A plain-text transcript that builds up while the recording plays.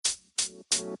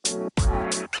What's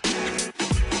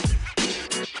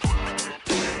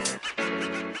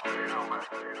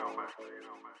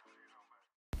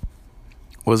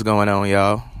going on,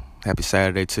 y'all? Happy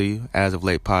Saturday to you. As of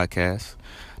Late podcast.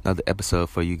 Another episode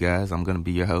for you guys. I'm going to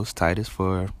be your host, Titus,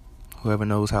 for whoever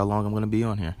knows how long I'm going to be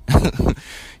on here.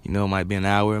 It might be an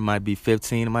hour, it might be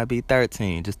 15, it might be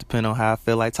 13. Just depending on how I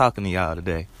feel like talking to y'all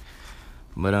today.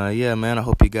 But yeah, man, I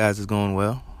hope you guys is going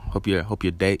well. Hope your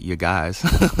day, you guys.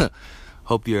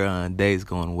 Hope your day is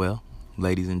going well,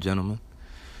 ladies and gentlemen.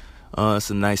 It's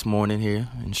a nice morning here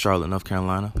in Charlotte, North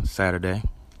Carolina, Saturday.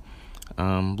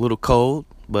 A little cold,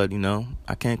 but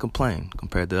I can't complain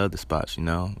compared to other spots.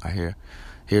 I hear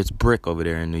it's brick over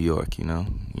there in New York,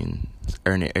 in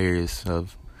certain areas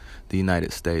of the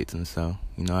United States, and so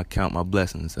I count my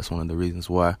blessings. That's one of the reasons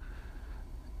why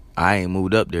I ain't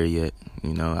moved up there yet.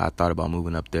 I thought about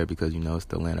moving up there because it's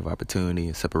the land of opportunity.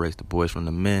 It separates the boys from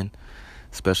the men,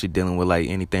 especially dealing with like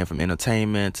anything from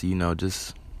entertainment to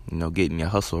just getting your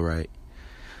hustle right.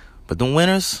 But the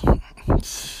winners.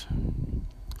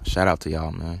 Shout out to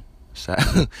y'all, man.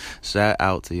 Shout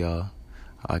out to y'all.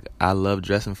 I love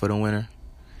dressing for the winter.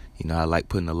 I like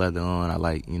putting the leather on. I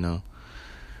like,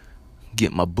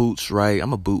 get my boots right.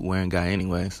 I'm a boot wearing guy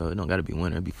anyway, so it don't got to be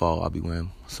winter. It be fall. I'll be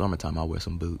wearing summertime. I'll wear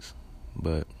some boots.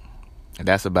 But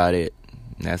that's about it.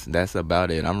 That's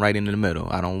about it. I'm right in the middle.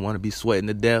 I don't want to be sweating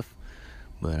to death,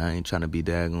 but I ain't trying to be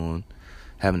daggone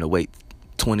having to wait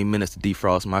 20 minutes to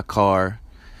defrost my car.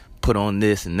 Put on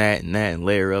this and that and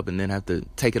layer up and then have to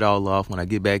take it all off when I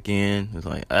get back in. It's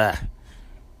like, But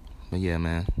yeah,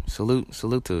 man. Salute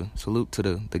to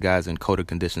the guys in colder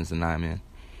conditions than I'm in.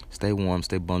 Stay warm,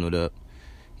 stay bundled up.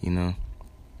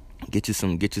 Get you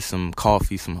some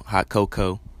coffee, some hot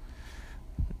cocoa.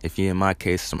 If you're in my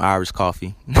case, some Irish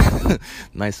coffee.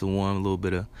 Nice and warm, a little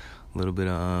bit of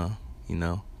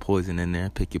poison in there.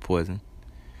 Pick your poison.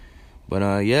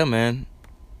 But yeah, man.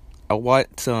 I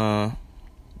went to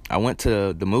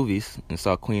the movies and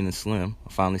saw Queen and Slim.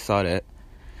 I finally saw that.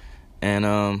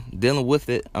 And dealing with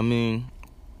it, I ain't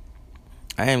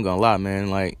gonna lie, man.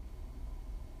 Like,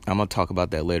 I'm gonna talk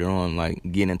about that later on. Like,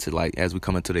 getting into, like, as we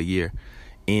come into the year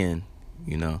end,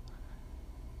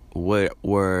 what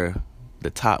were the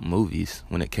top movies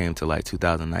when it came to, like,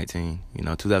 2019?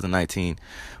 2019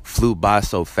 flew by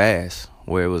so fast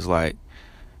where it was like,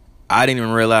 I didn't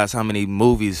even realize how many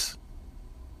movies,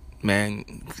 man,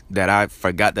 that I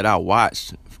forgot that I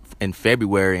watched in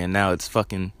February, and now it's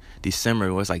fucking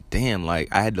December. Where it's like, damn, like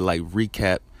I had to like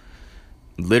recap,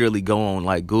 literally go on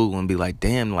like Google and be like,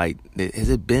 damn, like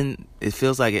it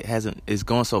feels like it's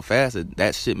going so fast.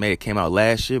 That shit may have came out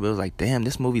last year, but it was like, damn,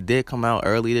 this movie did come out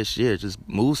early this year. It just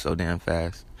moves so damn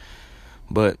fast.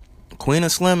 But Queen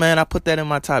and Slim, man, I put that in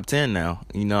my top 10 now.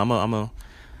 I'm gonna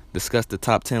discuss the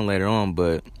top 10 later on,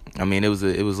 but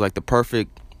it was like the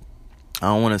perfect, I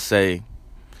don't want to say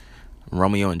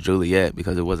Romeo and Juliet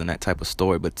because it wasn't that type of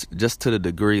story, but just to the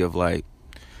degree of like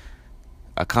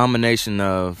a combination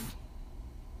of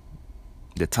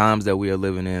the times that we are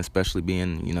living in, especially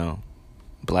being,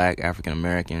 Black, African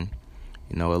American,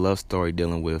 a love story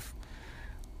dealing with,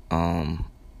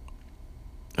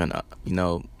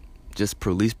 just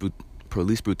police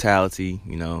brutality,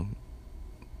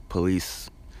 police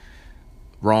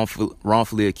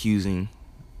wrongfully accusing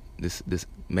this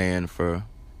man for,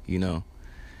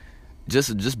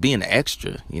 just being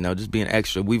extra, just being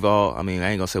extra. We've all, I ain't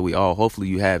gonna say we all, hopefully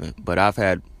you haven't, but I've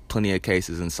had plenty of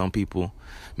cases, and some people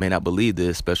may not believe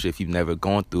this, especially if you've never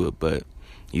gone through it, but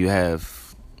you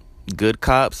have good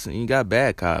cops and you got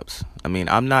bad cops.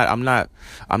 I'm not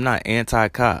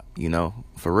anti-cop,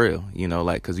 for real,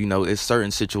 like, cause it's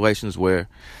certain situations where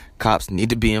cops need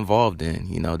to be involved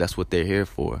in, that's what they're here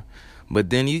for. But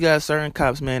then you got certain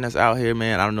cops, man, that's out here,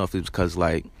 man. I don't know if it's because,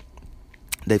 like,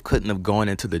 they couldn't have gone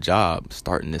into the job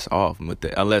starting this off with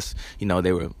it, unless,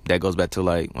 that goes back to,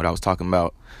 like, what I was talking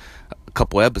about a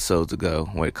couple episodes ago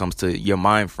when it comes to your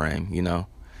mind frame,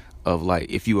 of,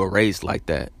 like, if you were raised like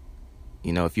that,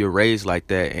 if you're raised like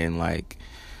that and, like,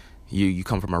 you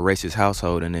come from a racist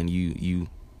household and then you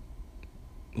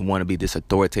want to be this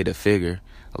authoritative figure.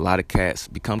 A lot of cats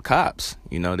become cops,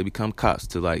 they become cops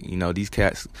to, like, these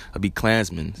cats will be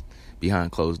Klansmen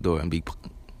behind closed door and be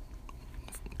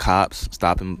cops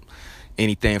stopping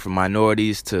anything from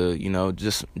minorities to,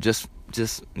 just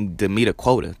to meet a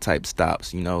quota type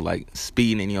stops, like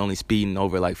speeding and you're only speeding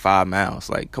over like 5 miles.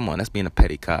 Like, come on, that's being a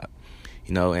petty cop,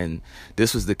 and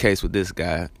this was the case with this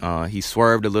guy. He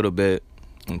swerved a little bit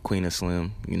in Queen and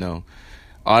Slim,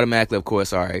 automatically, of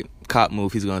course, all right, cop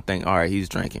move, he's going to think, all right, he's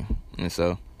drinking. And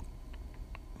so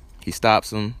he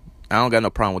stops him. I don't got no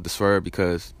problem with the swerve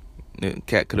because The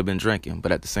cat could have been drinking,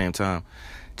 but at the same time,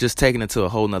 just taking it to a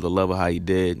whole nother level how he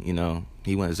did,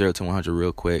 he went 0 to 100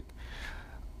 real quick,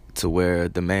 to where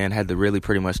the man had to really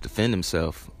pretty much defend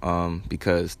himself,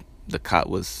 because the cop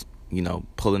was,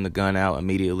 pulling the gun out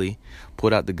immediately,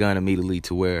 pulled out the gun immediately,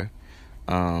 to where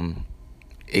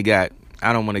it got,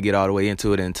 I don't want to get all the way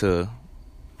into it,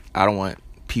 I don't want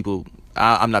people,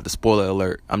 I'm not the spoiler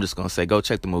alert. I'm just gonna say, go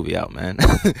check the movie out, man.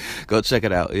 Go check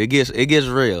it out. It gets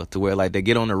real, to where like they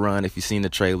get on the run. If you've seen the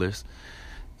trailers,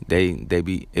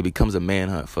 it becomes a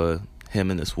manhunt for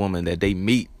him and this woman that they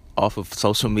meet off of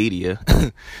social media,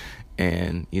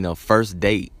 and first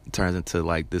date turns into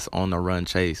like this on the run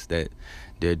chase that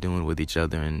they're doing with each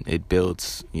other, and it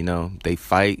builds. They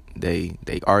fight, they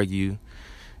argue,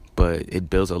 but it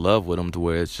builds a love with them to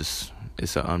where it's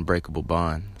an unbreakable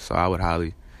bond. So I would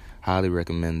highly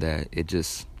recommend that. It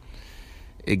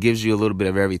gives you a little bit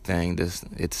of everything.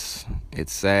 It's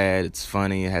sad, it's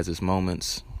funny, it has its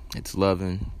moments, it's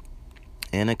loving,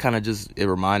 and it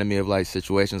reminded me of like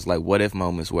situations like what if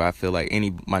moments, where I feel like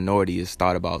any minority has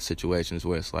thought about situations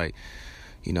where it's like,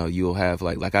 you'll have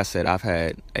like I said, I've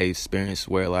had a experience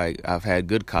where like I've had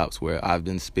good cops where I've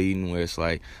been speeding, where it's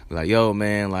like yo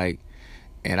man, like,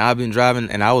 and I've been driving,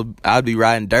 and I'd be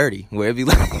riding dirty, where it'd be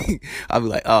like, I'd be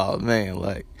like, oh man,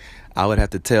 like, I would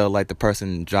have to tell like the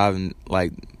person driving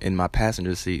like in my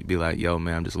passenger seat, be like, yo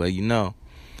man, I'm just letting you know,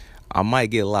 I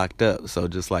might get locked up, so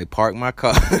just like park my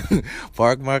car,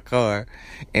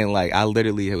 and like I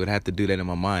literally would have to do that in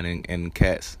my mind, and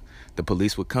cats, the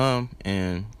police would come,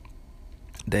 and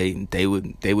they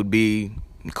would be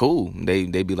cool.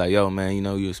 They'd be like, yo man,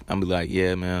 I'm be like,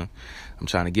 yeah man, I'm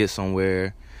trying to get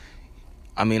somewhere.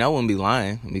 I mean, I wouldn't be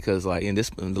lying, because like in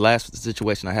the last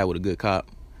situation I had with a good cop,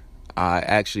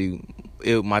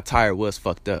 my tire was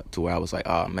fucked up, to where I was like,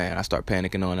 oh man, I start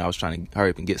panicking on it. I was trying to hurry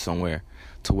up and get somewhere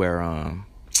to where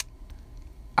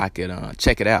I could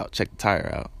check the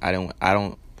tire out. I didn't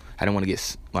want to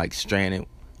get like stranded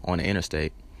on the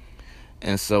interstate.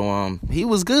 And so he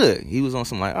was good. He was on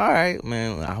some like, all right,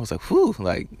 man. I was like, whew,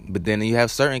 like, but then you have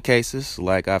certain cases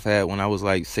like I've had when I was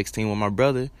like 16 with my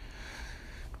brother,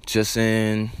 just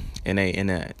in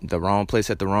the wrong place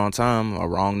at the wrong time, a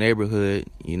wrong neighborhood,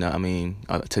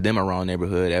 to them a wrong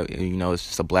neighborhood, it's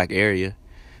just a black area,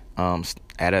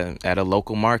 at a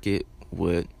local market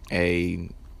with a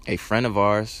friend of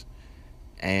ours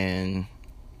and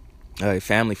a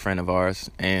family friend of ours,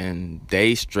 and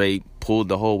they straight pulled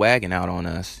the whole wagon out on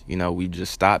us. We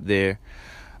just stopped there.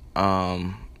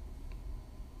 It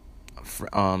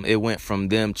went from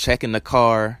them checking the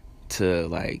car to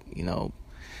like,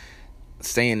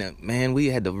 saying that, man, we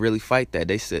had to really fight that.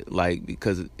 They said, like,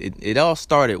 because it all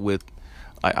started with,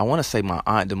 like, I want to say my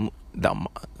aunt,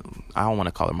 I don't want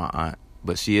to call her my aunt,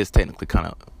 but she is technically kind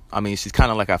of, she's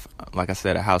kind of like I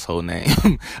said, a household name,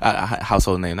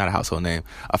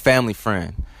 a family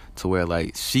friend, to where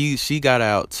like she got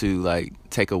out to like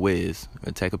take a whiz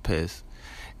or take a piss,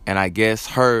 and I guess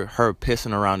her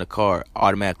pissing around the car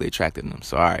automatically attracted them.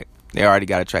 So all right, they already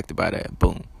got attracted by that.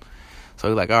 Boom. So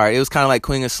he's like, all right, it was kind of like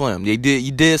Queen and Slim. You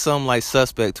did something like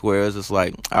suspect, where it's just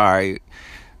like, all right,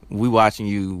 we watching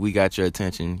you, we got your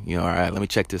attention, all right, let me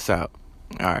check this out.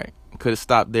 All right, could have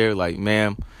stopped there, like,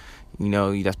 ma'am,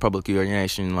 that's public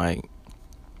urination, like,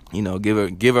 give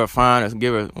her a fine, or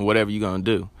give her whatever you're gonna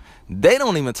do. They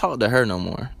don't even talk to her no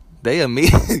more. They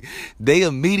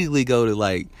immediately go to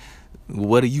like,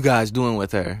 what are you guys doing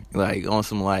with her? Like on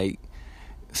some like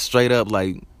straight up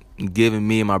like giving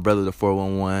me and my brother the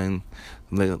 411,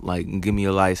 like, give me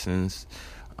your license,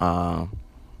 let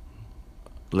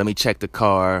me check the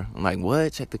car. I'm like,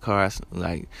 what? Check the car?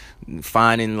 Like,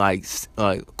 finding like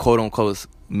quote unquote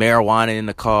marijuana in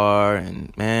the car,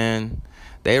 and man,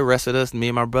 they arrested us, me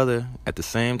and my brother, at the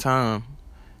same time.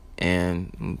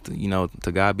 And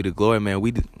to God be the glory, man.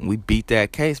 We beat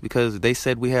that case because they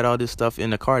said we had all this stuff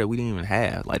in the car that we didn't even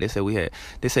have. Like they said we had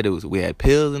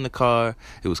pills in the car.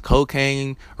 It was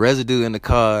cocaine residue in the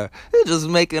car. They're just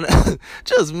making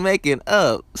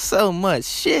up so much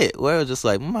shit. Where it was just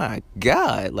like, my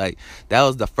God, like that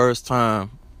was the first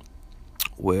time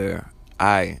where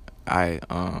I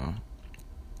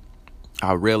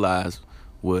realized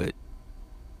what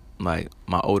like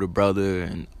my older brother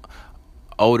and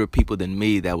older people than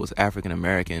me that was African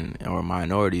American or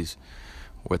minorities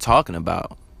were talking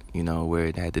about, where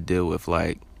it had to deal with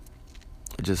like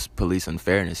just police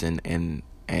unfairness and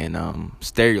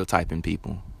stereotyping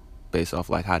people based off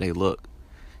like how they look,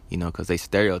 because they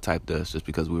stereotyped us just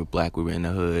because we were black, we were in the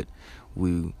hood,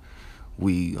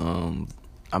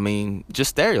 just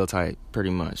stereotype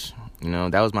pretty much.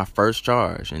 That was my first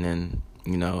charge, and then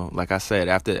like I said,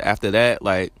 after that,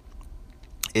 like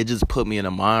it just put me in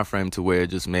a mind frame to where it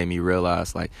just made me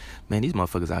realize, like, man, these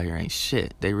motherfuckers out here ain't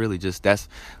shit. They really just,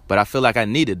 but I feel like I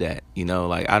needed that,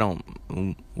 like,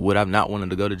 would I not wanted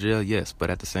to go to jail? Yes. But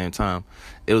at the same time,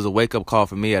 it was a wake up call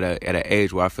for me at an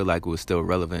age where I feel like it was still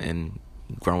relevant and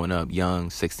growing up young,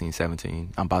 16,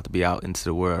 17. I'm about to be out into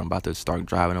the world. I'm about to start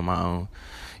driving on my own,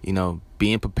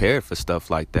 being prepared for stuff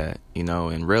like that,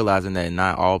 and realizing that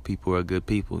not all people are good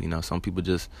people. Some people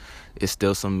it's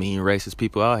still some mean racist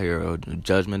people out here, or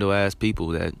judgmental ass people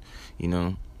that,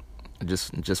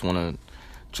 just want to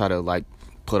try to, like,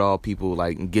 put all people,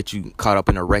 like, get you caught up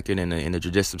in a record in the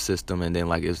judicial system. And then,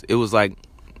 like, it was like,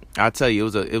 I tell you,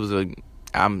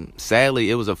 sadly,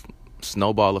 it was a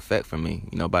snowball effect for me.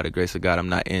 By the grace of God, I'm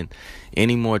not in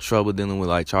any more trouble dealing with,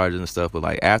 like, charges and stuff. But,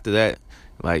 like, after that,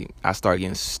 like, I started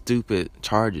getting stupid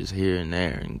charges here and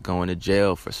there and going to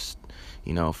jail for,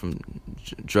 from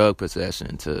drug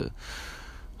possession to,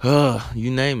 you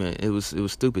name it. It was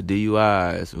stupid.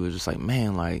 DUIs. It was just like,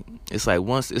 man, like, it's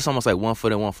almost like 1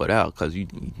 foot in, 1 foot out. Cause you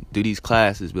do these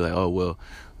classes, be like, oh, well,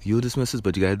 you'll dismiss this,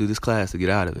 but you got to do this class to get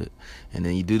out of it. And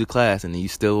then you do the class, and then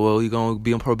you're going to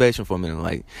be on probation for a minute.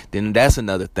 Like, then that's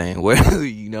another thing where,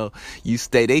 you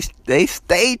they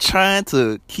stay trying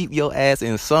to keep your ass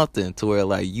in something to where,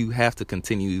 like, you have to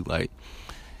continue, like,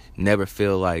 never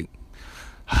feel like,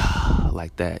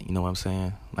 like that. You know what I'm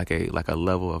saying? Like a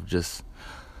level of just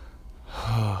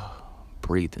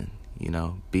breathing,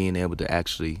 being able to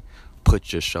actually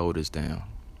put your shoulders down.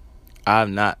 I've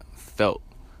not felt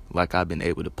like I've been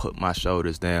able to put my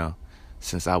shoulders down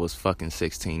since I was fucking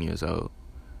 16 years old.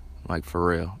 Like, for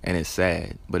real. And it's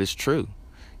sad, but it's true.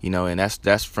 And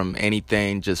that's from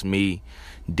anything, just me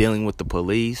dealing with the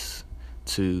police,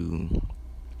 to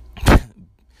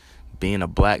being a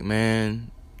black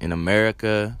man in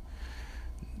America,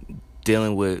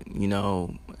 dealing with,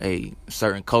 a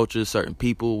certain culture, certain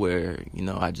people where,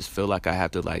 I just feel like I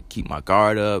have to, like, keep my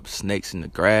guard up, snakes in the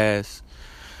grass,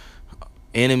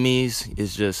 enemies.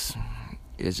 It's just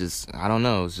I don't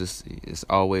know, it's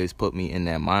always put me in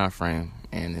that mind frame.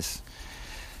 And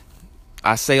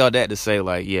I say all that to say,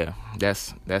 like, yeah,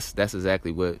 that's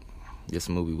exactly what this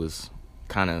movie was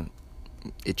kind of,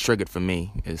 it triggered for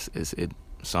me. It's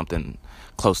something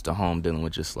close to home, dealing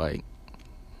with just, like,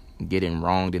 getting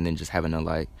wronged and then just having to,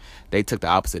 like, they took the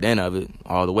opposite end of it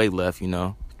all the way left. They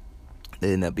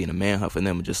ended up being a manhunt for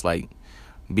them, just, like,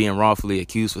 being wrongfully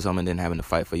accused for something and then having to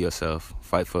fight for yourself,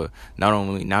 fight for not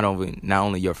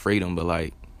only your freedom, but,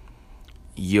 like,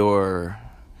 your,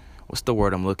 what's the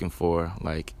word I'm looking for,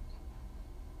 like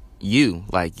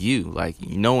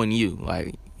knowing you,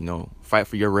 like, fight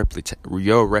for your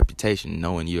reputation,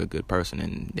 knowing you're a good person.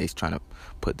 And they's trying to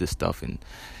put this stuff in,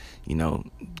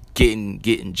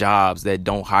 getting jobs that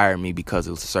don't hire me because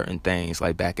of certain things,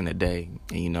 like back in the day.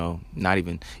 And, not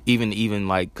even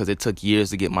like, because it took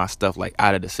years to get my stuff, like,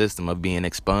 out of the system of being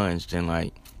expunged. And,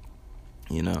 like,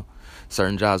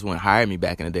 certain jobs wouldn't hire me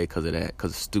back in the day because of that,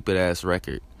 because of stupid ass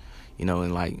record.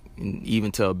 And, like,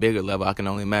 even to a bigger level, I can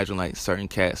only imagine, like, certain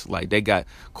cats, like, they got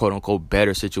quote unquote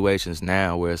better situations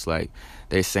now, where it's like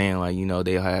they're saying, like,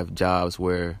 they have jobs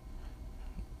where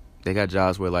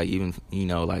like, even,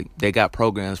 like, they got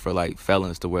programs for, like,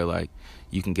 felons to where, like,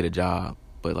 you can get a job.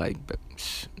 But, like,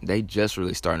 they just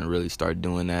really start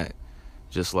doing that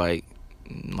just like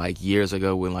years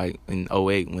ago, when, like, in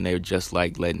 '08, when they were just,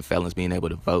 like, letting felons being able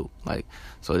to vote. Like,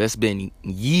 so that's been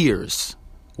years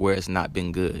where it's not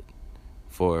been good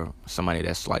for somebody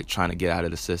that's, like, trying to get out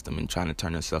of the system and trying to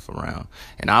turn themselves around.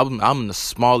 And I'm the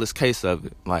smallest case of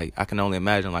it. Like, I can only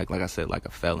imagine, like I said, like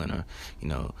a felon, or,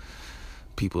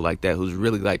 people like that who's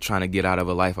really, like, trying to get out of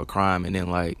a life of crime, and then,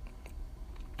 like,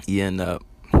 you end up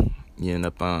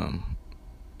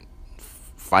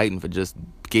fighting for just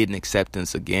getting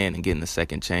acceptance again and getting a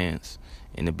second chance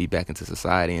and to be back into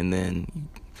society. And then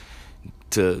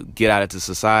to get out into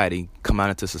society, come out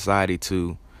into society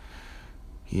to,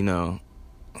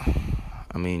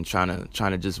 trying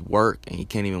to just work, and you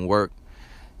can't even work.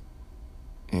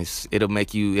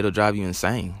 It'll drive you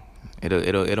insane.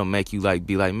 It'll make you, like,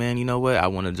 be like, man, you know what?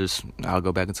 I'll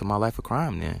go back into my life of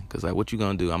crime then. Cause, like, what you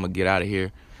gonna do? I'm gonna get out of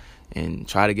here and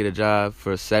try to get a job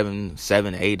for $7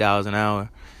 to $8 an hour,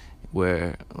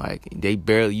 where, like,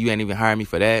 you ain't even hire me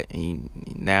for that. And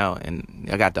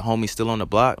I got the homies still on the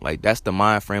block. Like, that's the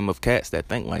mind frame of cats that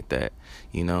think like that.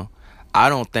 I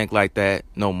don't think like that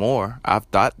no more. I've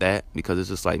thought that, because it's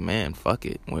just like, man, fuck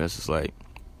it. Where it's just like,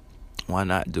 why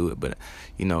not do it? But,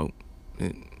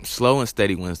 slow and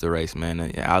steady wins the race,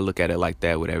 man. I look at it like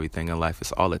that with everything in life.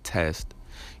 It's all a test,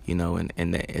 and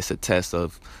it's a test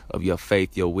of your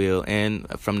faith, your will, and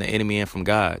from the enemy and from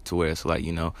God, to where it's like,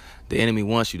 the enemy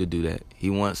wants you to do that.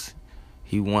 He wants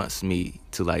he wants me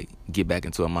to like get back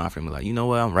into a mind frame of like, you know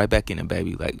what, I'm right back in it,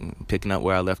 baby, like picking up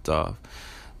where I left off.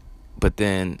 But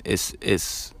then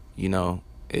it's you know,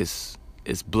 it's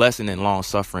blessing and long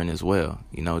suffering as well,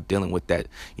 you know, dealing with that,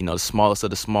 you know, the smallest of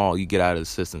the small you get out of the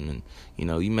system. And you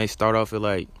know, you may start off at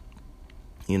like,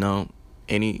 you know,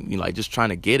 like just trying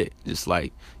to get it, just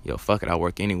like, yo, fuck it, I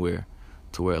work anywhere,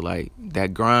 to where like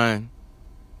that grind,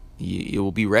 it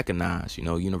will be recognized, you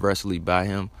know, universally by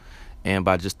him and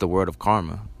by just the word of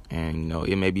karma. And you know,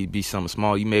 it may be something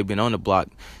small. You may have been on the block,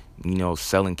 you know,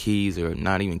 selling keys, or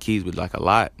not even keys, but like a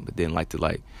lot. But then like to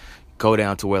like go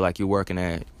down to where like you're working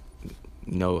at,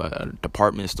 you know, a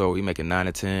department store where you're making 9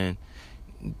 or 10.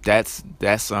 That's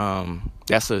a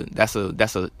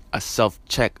self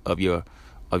check of your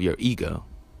ego,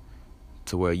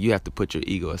 to where you have to put your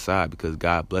ego aside because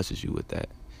God blesses you with that,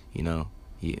 you know.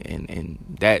 And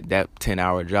that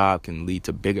 10-hour job can lead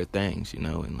to bigger things, you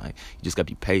know. And like you just gotta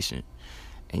be patient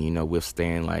and, you know,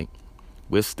 withstand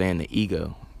the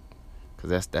ego,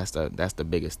 because that's the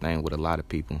biggest thing with a lot of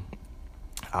people.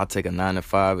 I'll take a 9 to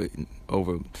 5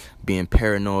 over being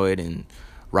paranoid and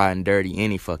riding dirty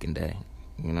any fucking day,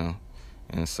 you know.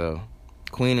 And so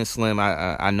Queen and Slim,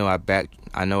 I know I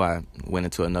went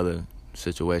into another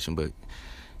situation, but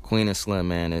Queen and Slim,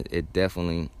 man, it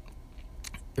definitely,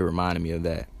 it reminded me of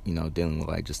that, you know, dealing with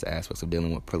like just the aspects of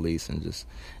dealing with police and just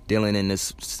dealing in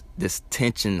this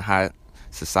tension high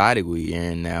society we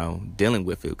in now, dealing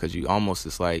with it, because you almost,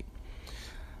 it's like,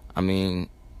 I mean,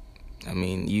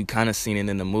 you kind of seen it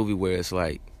in the movie where it's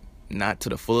like, not to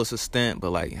the fullest extent,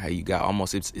 but like how you got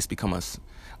almost, it's become a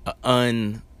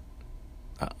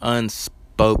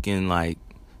unspoken like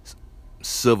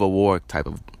civil war type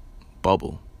of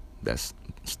bubble that's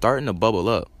starting to bubble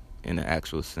up in the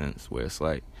actual sense, where it's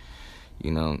like,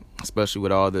 you know, especially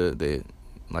with all the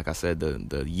like I said,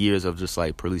 the years of just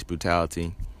like police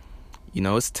brutality, you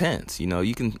know, it's tense. You know,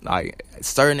 you can like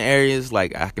certain areas,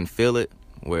 like I can feel it,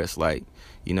 where it's like,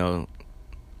 you know,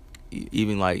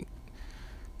 even like,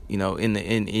 you know,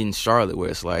 in Charlotte, where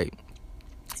it's like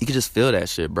you can just feel that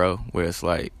shit, bro, where it's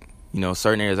like, you know,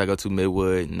 certain areas I go to,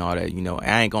 Midwood and all that, you know,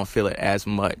 I ain't gonna feel it as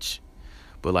much.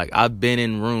 But like I've been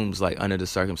in rooms like under the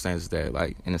circumstances that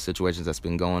like in the situations that's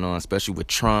been going on, especially with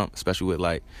Trump, especially with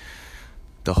like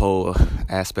the whole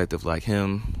aspect of like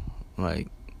him like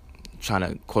trying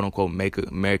to quote unquote make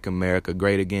America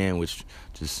great again, which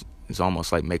just is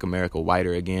almost like make America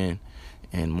whiter again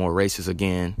and more racist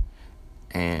again,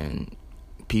 and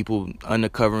people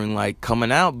undercovering, like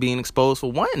coming out, being exposed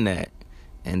for wanting that.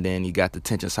 And then you got the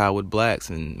tensions high with blacks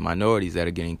and minorities that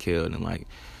are getting killed, and like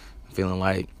feeling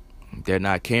like they're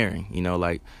not caring, you know,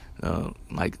 like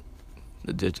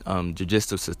the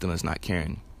judicial system is not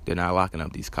caring. They're not locking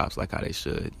up these cops like how they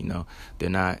should, you know. They're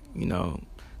not, you know,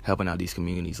 helping out these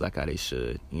communities like how they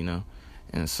should, you know.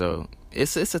 And so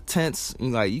it's a tense,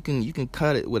 like you can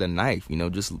cut it with a knife, you know,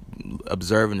 just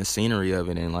observing the scenery of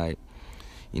it. And like,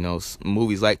 you know,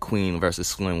 movies like Queen versus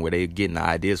Slim, where they're getting the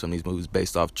ideas from these movies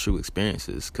based off true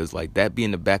experiences, because like that be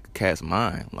in the back of cats'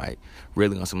 mind, like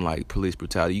really on some like police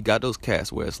brutality. You got those cats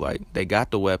where it's like they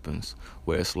got the weapons,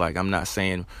 where it's like, I'm not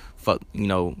saying fuck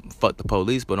the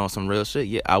police, but on some real shit,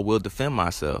 yeah, I will defend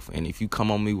myself. And if you come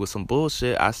on me with some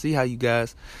bullshit, I see how you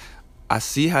guys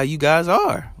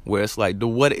are, where it's like the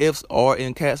what ifs are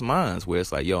in cats' minds, where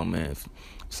it's like, yo man, if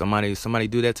somebody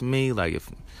do that to me, like if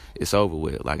it's over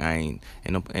with, like ain't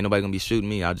nobody gonna be shooting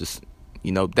me. I'll just,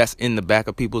 you know, that's in the back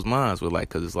of people's minds with like,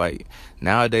 because it's like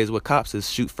nowadays with cops is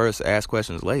shoot first, ask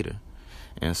questions later.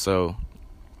 And so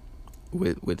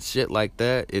with shit like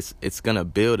that, it's gonna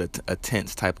build a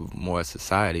tense type of more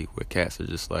society where cats are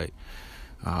just like,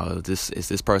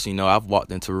 this person, you know, I've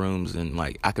walked into rooms and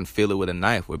like I can feel it with a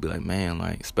knife, where it'd be like, man,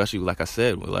 like especially like I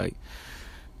said with like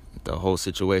the whole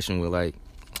situation with like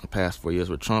the past 4 years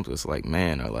with Trump, it's like,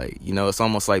 man, or like, you know, it's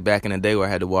almost like back in the day where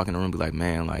I had to walk in the room and be like,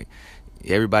 man, like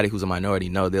everybody who's a minority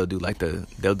know they'll do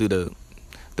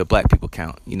the black people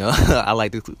count, you know. I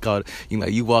like to call it, you know,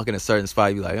 you walk in a certain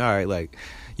spot, you be like, all right, like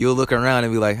you'll look around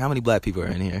and be like, how many black people are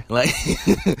in here, like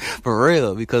for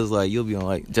real, because like you'll be on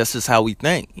like just as how we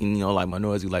think, you know, like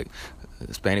minorities, like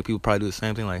Hispanic people probably do the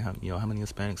same thing, like how many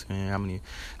Hispanics are in here,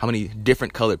 how many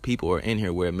different colored people are in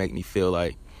here, where it make me feel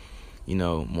like, you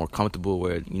know, more comfortable,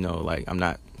 where, you know, like I'm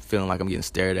not feeling like I'm getting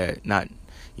stared at, not,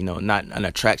 you know, not an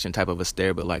attraction type of a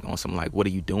stare, but like on some like, what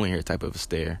are you doing here type of a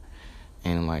stare.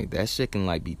 And like that shit can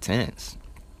like be tense,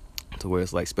 to where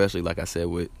it's like, especially like I said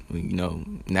with, you know,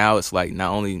 now it's like not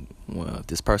only, well,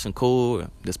 this person cool,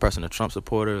 this person a Trump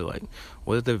supporter, like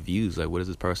what are their views, like what is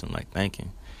this person like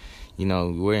thinking. You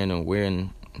know, we're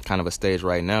in kind of a stage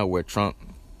right now where Trump,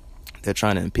 they're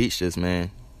trying to impeach this man,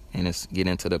 and it's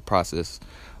getting into the process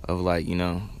of like, you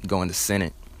know, going to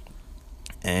Senate.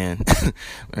 And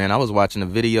man, I was watching a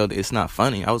video. It's not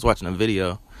funny. I was watching a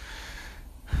video.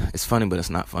 It's funny, but it's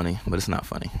not funny.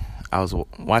 I was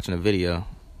watching a video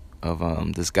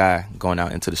of this guy going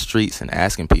out into the streets and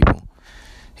asking people.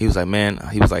 He was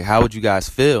like, how would you guys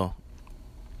feel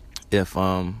if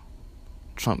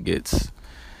Trump gets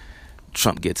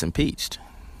impeached?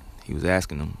 He was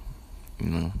asking them, you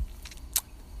know,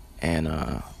 and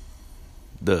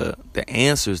the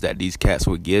answers that these cats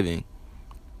were giving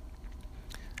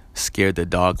scared the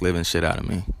dog living shit out of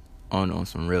me on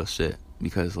some real shit,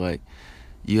 because like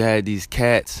you had these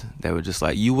cats that were just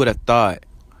like, you would have thought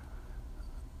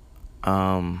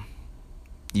I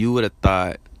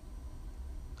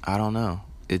don't know,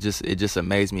 it just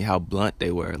amazed me how blunt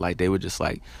they were. Like they were just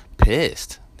like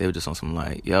pissed. They were just on some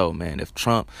like, yo man, if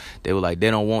Trump, they were like,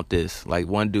 they don't want this. Like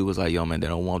one dude was like, yo man, they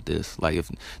don't want this. Like if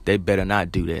they better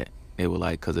not do that. They were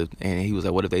like, and he was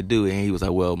like, what if they do? And he was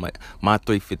like, well, my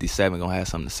 357 gonna have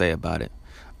something to say about it.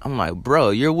 I'm like,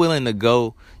 bro, you're willing to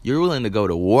go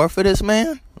to war for this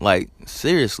man? Like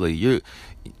seriously,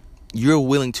 you're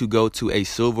willing to go to a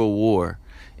civil war,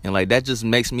 and like that just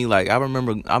makes me like, I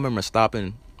remember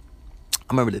the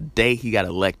day he got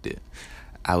elected.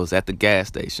 I was at the gas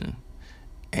station,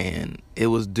 and it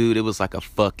was like a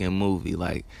fucking movie.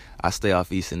 Like I stay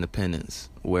off East Independence,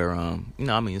 where you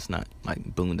know, I mean, it's not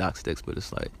like Boondock Sticks, but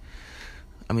it's like,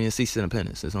 I mean, it's East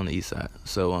Independence. It's on the east side.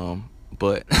 So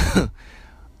but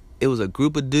it was a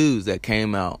group of dudes that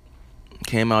came out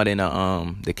in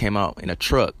a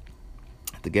truck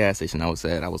at the gas station I was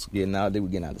at. I was getting out. They were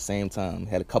getting out at the same time.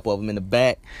 Had a couple of them in the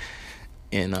back,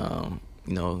 and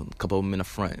you know, a couple of them in the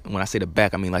front. When I say the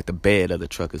back, I mean like the bed of the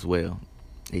truck as well.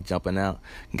 They jumping out,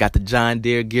 got the John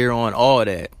Deere gear on, all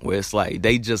that. Where it's like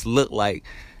they just look like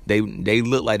they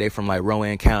look like they from like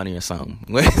Rowan County or something.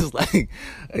 Where it's like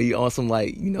on some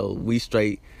like, you know,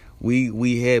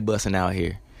 we head busting out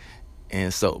here.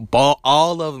 And so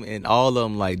all of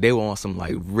them like they were on some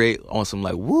like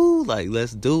woo, like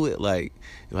let's do it, like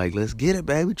let's get it,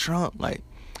 baby, Trump. Like,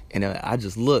 and then I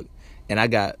just looked, and I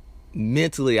got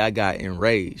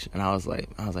enraged, and I was like,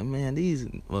 man, these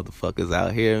motherfuckers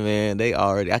out here, man,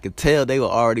 I could tell they were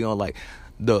already on like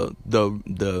the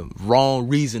wrong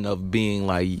reason of being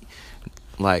like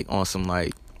on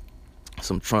some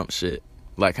Trump shit,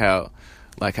 like how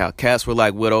cats were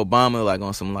like with Obama, like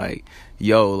on some like,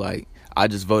 yo, like I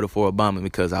just voted for Obama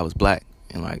because I was black,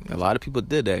 and like a lot of people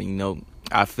did that, you know.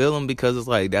 I feel them, because it's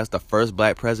like that's the first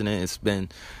black president. It's been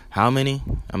how many?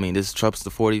 I mean, this Trump's the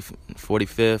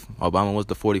 45th. Obama was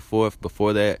the 44th.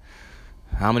 Before that,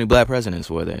 how many black presidents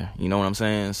were there? You know what I'm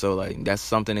saying? So like that's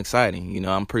something exciting. You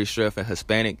know, I'm pretty sure if a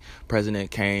Hispanic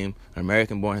president came, an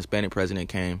American-born Hispanic president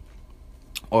came,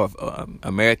 or if a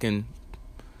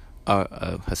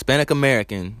Hispanic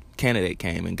American candidate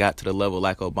came and got to the level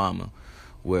like Obama,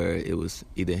 where it was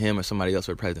either him or somebody else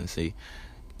for the presidency,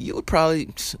 you would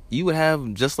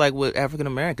have, just like with African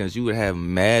Americans, you would have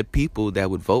mad people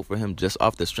that would vote for him just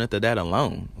off the strength of that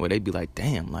alone, where they'd be like,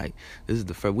 damn, like this is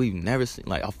the first we've never seen,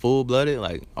 like a full-blooded,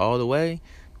 like all the way,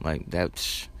 like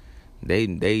that.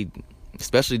 They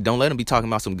especially don't let them be talking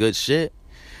about some good shit,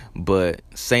 but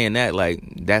saying that, like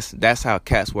that's how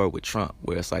cats were with Trump,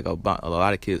 where it's like a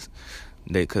lot of kids,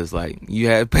 because like you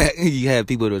had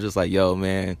people that were just like, yo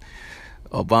man,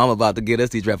 Obama about to get us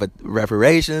these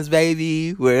reparations,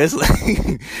 baby. Where it's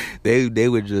like they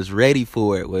were just ready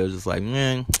for it. Where it was just like,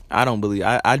 man, I don't believe.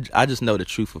 I just know the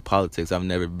truth of politics. I've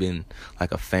never been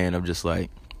like a fan of just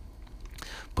like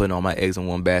putting all my eggs in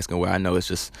one basket. Where I know it's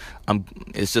just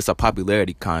a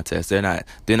popularity contest. They're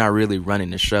not really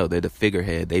running the show. They're the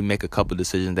figurehead. They make a couple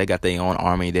decisions. They got their own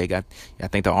army. I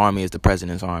think the army is the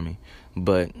president's army.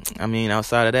 But I mean,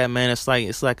 outside of that, man, it's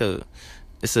a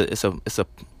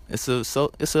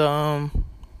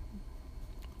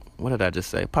what did I just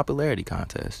say? Popularity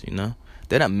contest, you know?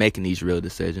 They're not making these real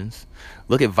decisions.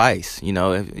 Look at Vice, you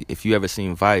know, if you ever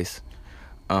seen Vice,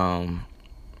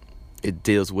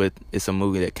 it's a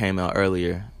movie that came out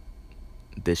earlier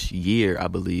this year, I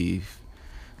believe,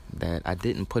 that I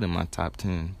didn't put in my top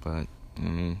 10, but I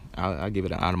mean, I'll give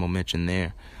it an honorable mention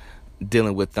there,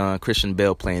 dealing with Christian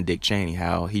Bale playing Dick Cheney,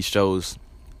 how he shows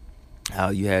how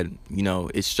you had, you know,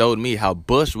 it showed me how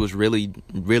Bush was really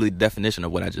the definition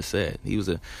of what I just said. He was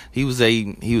a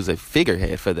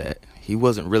figurehead for that. He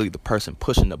wasn't really the person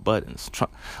pushing the buttons.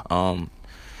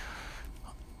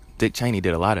 Dick Cheney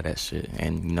did a lot of that shit,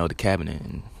 and you know, the cabinet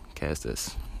and cast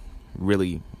that's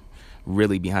really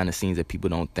behind the scenes that people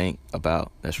don't think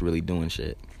about, that's really doing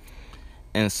shit.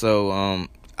 And so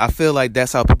I feel like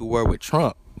that's how people were with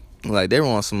Trump. Like they were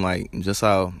on some like just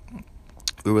how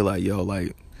we were like, yo,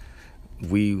 like,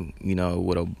 we, you know,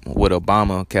 with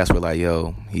Obama, cats were like,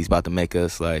 yo, he's about to make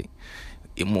us like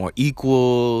more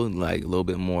equal, like a little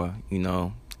bit more, you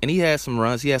know. And he had some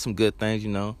runs, he had some good things, you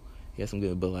know. He had some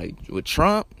good, but like with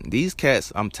Trump, these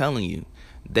cats, I'm telling you,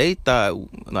 they thought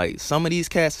like some of these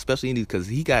cats, especially because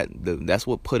he got that's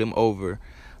what put him over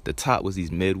the top, was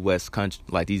these Midwest country,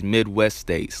 like these Midwest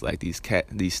states, like these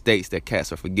states that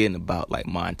cats are forgetting about, like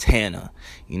Montana,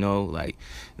 you know, like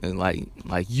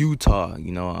Utah,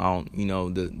 you know,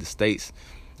 the states,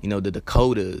 you know, the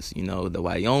Dakotas, you know, the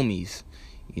Wyomings,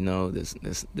 you know, this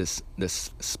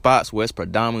spots where it's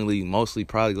predominantly mostly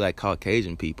probably like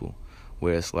Caucasian people,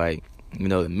 where it's like, you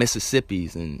know, the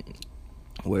Mississippis, and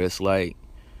where it's like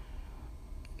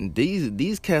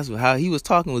these cats, how he was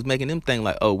talking was making them think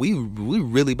like, oh, we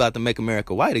really about to make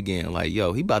America white again. Like,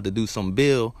 yo, he about to do some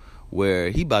bill where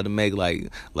he about to make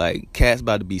like cats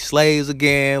about to be slaves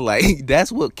again. Like,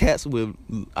 that's what cats would,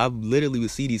 I literally would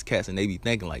see these cats and they be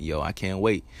thinking like, yo, I can't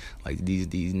wait. Like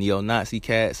these neo-Nazi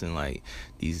cats and like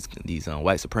these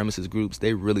white supremacist groups,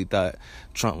 they really thought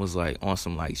Trump was like on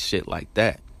some like shit like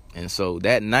that. And so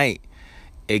that night,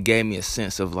 it gave me a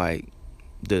sense of like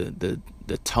the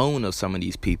tone of some of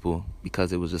these people,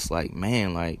 because it was just like,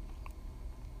 man, like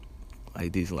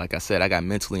these, like I said, I got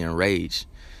mentally enraged,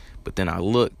 but then I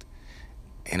looked,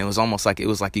 and it was almost like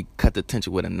you cut the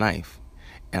tension with a knife,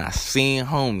 and I seen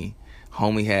homie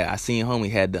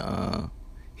had the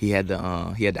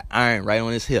iron right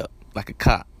on his hip like a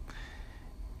cop,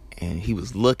 and he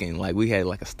was looking like we had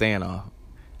like a standoff,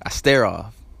 a stare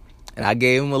off, and I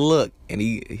gave him a look, and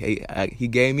he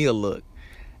gave me a look.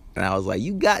 And I was like,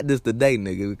 "You got this today,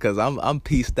 nigga," because I'm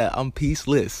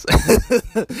peaceless.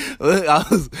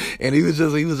 And he was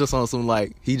just on some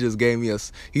like, he just gave me a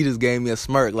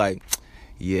smirk like,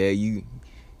 yeah, you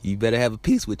better have a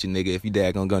peace with you, nigga, if you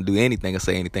daggone gonna do anything or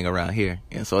say anything around here.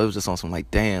 And so it was just on some like,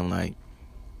 damn, like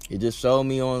it just showed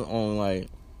me on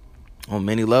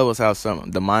many levels how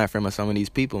the mind frame of some of these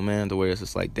people, man, to where it's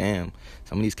just like, damn,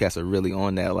 some of these cats are really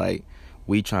on that like,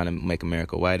 we trying to make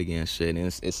America white again shit.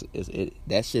 And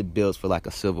that shit builds for like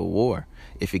a civil war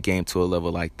if it came to a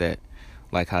level like that.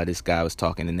 Like how this guy was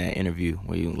talking in that interview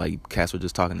where you like cats were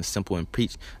just talking a simple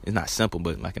it's not simple,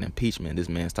 but like an impeachment. This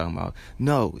man's talking about,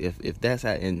 no, if that's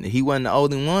how, and he wasn't the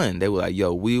only one. They were like,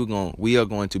 yo, we are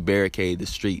going to barricade the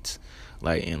streets,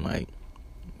 like, and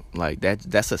like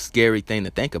that's a scary thing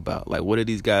to think about. Like, what would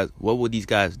these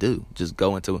guys do? Just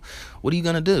go into, what are you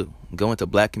gonna do? Go into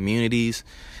black communities?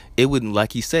 It would,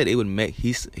 like he said, it would make,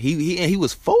 he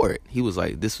was for it. He was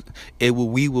like, it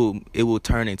will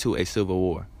turn into a civil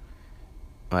war.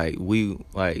 Like we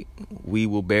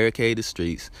will barricade the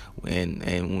streets, and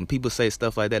when people say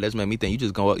stuff like that, that's made me think you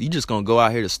just gonna go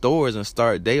out here to stores and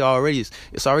start. It's already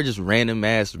just random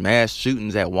mass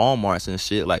shootings at Walmarts and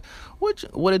shit. Like,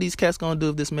 what are these cats gonna do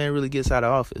if this man really gets out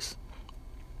of office?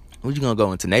 What, you gonna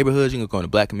go into neighborhoods? You gonna go into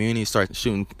black communities, start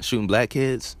shooting black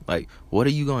kids? Like, what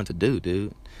are you going to do,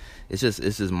 dude? It's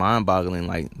just mind boggling,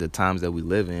 like the times that we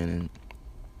live in, and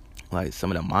like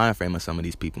some of the mind frame of some of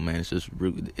these people, man. It's just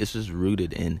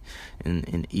rooted in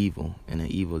evil, and an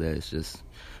evil that is just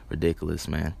ridiculous,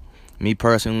 man. Me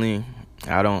personally,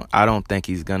 I don't think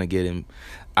he's gonna get him.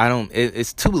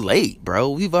 It's too late,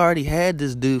 bro. We've already had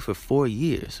this dude for 4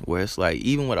 years, where it's like,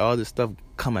 even with all this stuff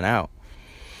coming out,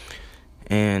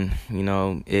 and you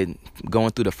know, it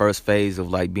going through the first phase of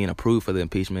like being approved for the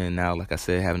impeachment, and now, like I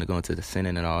said, having to go into the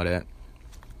Senate and all that.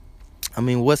 I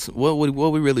mean, what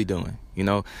we really doing? You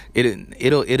know,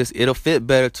 it'll fit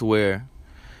better to where,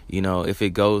 you know, if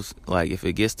it gets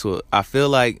to I feel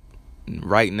like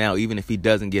right now, even if he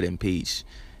doesn't get impeached,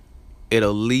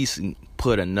 it'll at least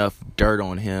put enough dirt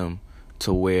on him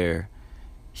to where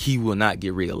he will not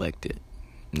get reelected.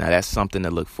 Now that's something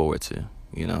to look forward to,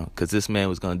 you know, because this man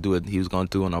was going to do it. He was going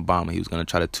to do it on Obama. He was going to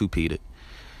try to two-peat it.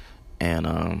 And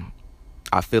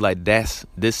I feel like this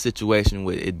situation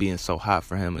with it being so hot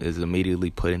for him is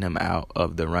immediately putting him out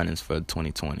of the runnings for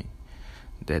 2020.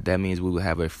 That means we will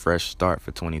have a fresh start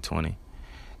for 2020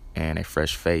 and a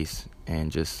fresh face,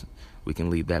 and just we can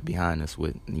leave that behind us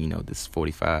with, you know, this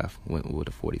 45 with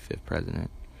the 45th president.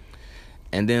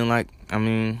 And then, like, I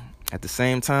mean, at the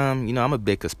same time, you know, I'm a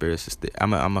big conspiracy.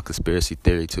 I'm a conspiracy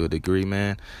theory to a degree,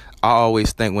 man. I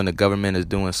always think when the government is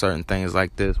doing certain things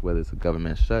like this, whether it's a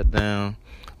government shutdown,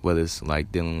 whether it's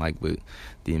like dealing like with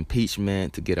the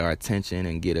impeachment to get our attention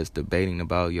and get us debating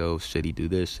about, yo, should he do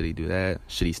this? Should he do that?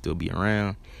 Should he still be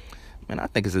around? Man, I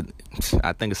think it's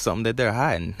something that they're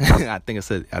hiding. I think it's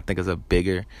a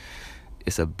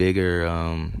bigger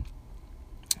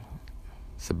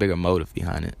motive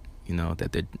behind it. You know,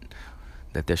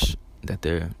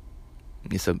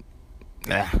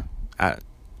 I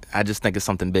I just think it's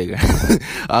something bigger.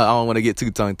 I don't want to get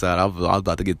too tongue tied. I was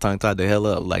about to get tongue tied the hell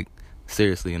up. Like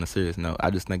seriously, in a serious note, I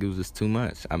just think it was just too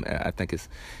much. I think it's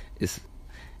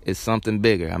something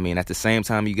bigger. I mean, at the same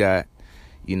time, you got,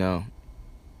 you know,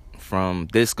 from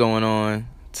this going on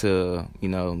to, you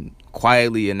know,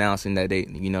 quietly announcing that they,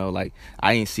 you know, like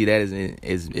I didn't see that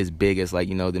as big as, like,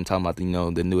 you know, them talking about, you know,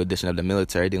 the new addition of the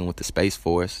military dealing with the Space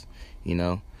Force, you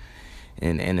know,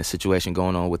 and the situation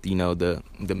going on with, you know, the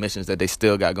missions that they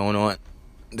still got going on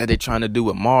that they're trying to do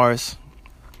with Mars.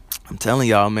 I'm telling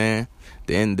y'all, man,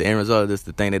 the end result of this,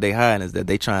 the thing that they hiding is that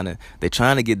they trying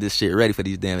to get this shit ready for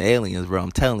these damn aliens, bro.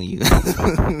 I'm telling you.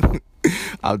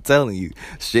 I'm telling you,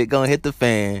 shit gonna hit the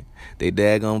fan. They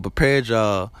daggone prepared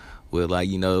y'all with, like,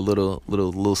 you know, little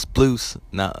sploofs,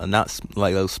 not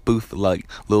like those spoof, like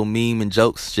little meme and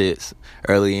jokes shits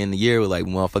early in the year with, like,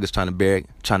 motherfuckers trying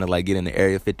to like get in the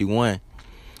Area 51.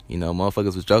 You know,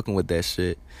 motherfuckers was joking with that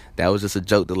shit. That was just a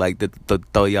joke to, like, to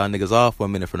throw y'all niggas off for a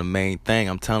minute from the main thing.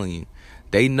 I'm telling you,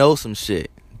 they know some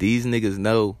shit. These niggas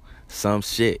know some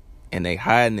shit, and they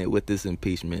hiding it with this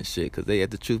impeachment shit, because they,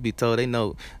 at the truth be told, they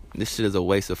know this shit is a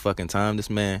waste of fucking time. This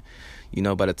man, you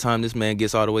know, by the time this man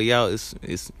gets all the way out,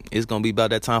 it's gonna be about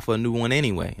that time for a new one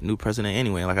anyway, a new president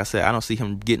anyway. Like I said, I don't see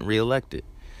him getting reelected.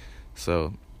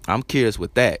 So I'm curious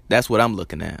with that. That's what I'm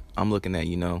looking at. I'm looking at,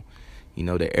 you know,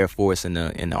 the Air Force and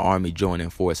the Army joining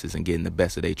forces and getting the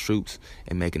best of their troops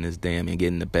and making this and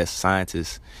getting the best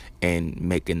scientists and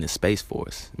making the Space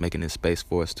Force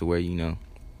to where, you know,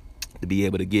 to be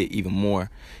able to get even more,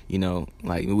 you know,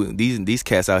 like these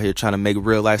cats out here trying to make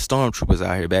real life stormtroopers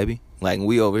out here, baby. Like,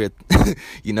 we over here,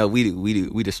 you know,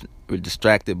 we're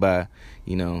distracted by,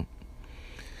 you know,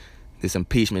 this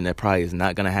impeachment that probably is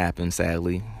not gonna happen,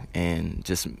 sadly, and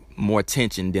just more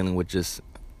tension dealing with just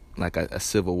like a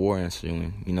civil war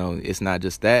ensuing. You know, it's not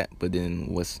just that, but then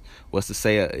what's to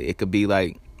say it could be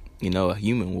like, you know, a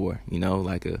human war, you know,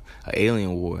 like a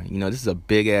alien war. You know, this is a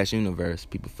big ass universe.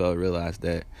 People fail to realize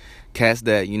that. Cats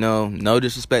that, you know, no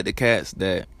disrespect to cats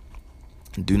that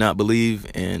do not believe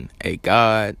in a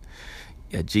God,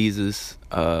 a Jesus,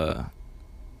 the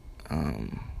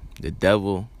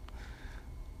devil,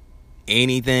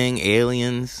 anything,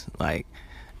 aliens, like,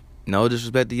 no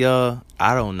disrespect to y'all,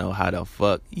 I don't know how the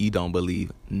fuck you don't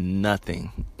believe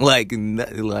nothing. Like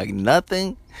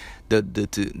nothing.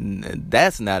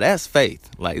 That's faith.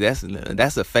 Like that's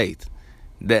a faith.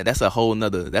 That's a whole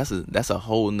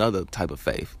nother type of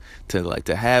faith.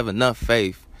 To have enough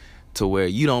faith to where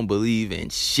you don't believe in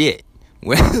shit.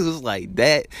 Where it's like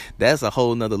that's a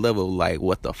whole nother level of, like,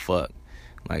 what the fuck?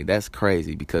 Like, that's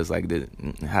crazy, because, like,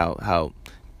 how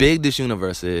big this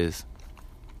universe is,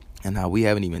 and how we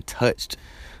haven't even touched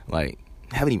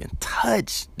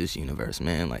this universe,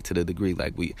 man, like, to the degree,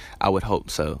 like, I would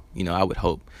hope so, you know, I would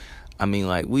hope.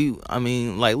 Look,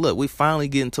 we finally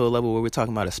getting to a level where we're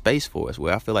talking about a Space Force,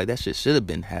 where I feel like that shit should have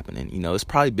been happening. You know, it's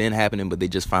probably been happening, but they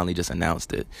just finally just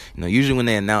announced it. You know, usually when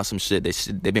they announce some shit,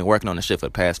 they've been working on the shit for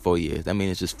the past 4 years. That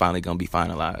means it's just finally gonna be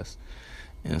finalized.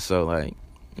 And so, like,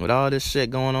 with all this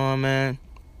shit going on, man,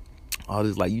 all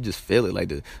this, like, you just feel it,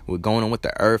 like, what's going on with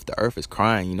the earth is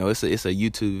crying. You know, it's a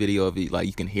YouTube video of it, like,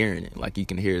 you can hear it, like, you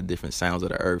can hear the different sounds of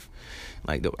the earth.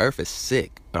 Like, the earth is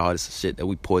sick with all this shit that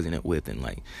we poison it with, and,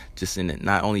 like, just in it,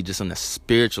 not only just in the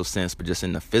spiritual sense, but just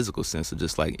in the physical sense of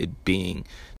just, like, it being.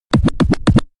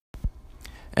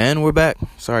 And we're back.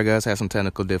 Sorry guys, had some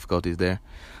technical difficulties there,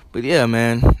 but yeah,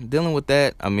 man, dealing with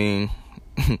that. I mean,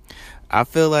 I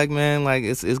feel like, man, like,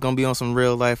 it's gonna be on some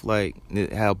real life, like,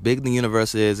 how big the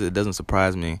universe is. It doesn't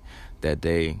surprise me that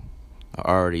they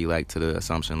are already, like, to the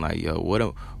assumption, like, yo,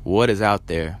 what is out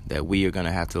there that we are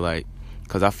gonna have to, like,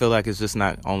 because I feel like it's just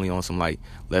not only on some, like,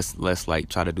 let's like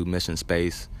try to do mission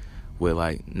space with,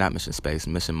 like, not mission space,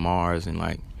 mission Mars, and,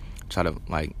 like, try to,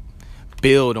 like,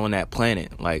 build on that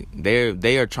planet. Like,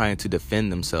 they are trying to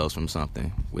defend themselves from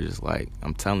something, which is, like,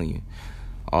 I'm telling you,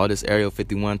 all this Area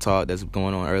 51 talk that's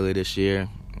going on earlier this year,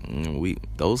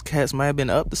 those cats might have been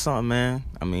up to something, man.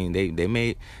 I mean, they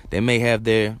may have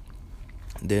their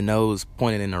nose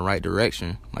pointed in the right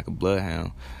direction, like a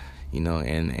bloodhound, you know,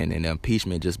 and the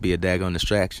impeachment just be a daggone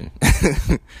distraction.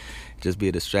 Just be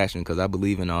a distraction, because I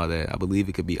believe in all that. I believe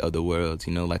it could be other worlds,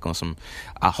 you know, like, on some,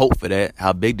 I hope for that.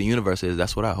 How big the universe is,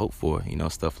 that's what I hope for, you know,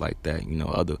 stuff like that, you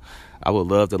know. I would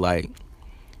love to, like,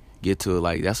 get to,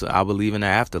 like, I believe in the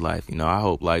afterlife, you know. I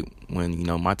hope, like, when, you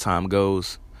know, my time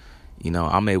goes, you know,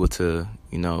 I'm able to,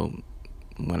 you know,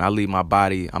 when I leave my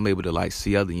body, I'm able to, like,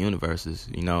 see other universes,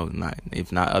 you know,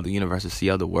 if not other universes, see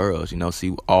other worlds, you know,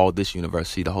 see all this universe,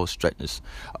 see the whole stretchness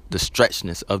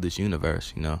of this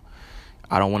universe, you know.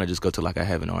 I don't want to just go to, like, a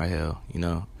heaven or a hell, you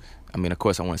know. I mean, of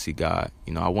course I want to see God,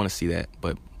 I want to see that,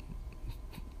 but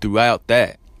throughout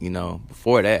that,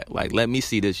 before that, like, let me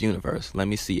see this universe. Let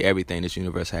me see everything this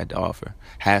universe has to offer.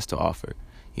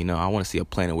 I want to see a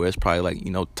planet where it's probably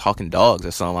like, talking dogs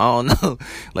or something. I don't know.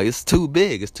 Like, it's too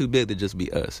big. It's too big to just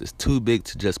be us. It's too big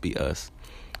to just be us.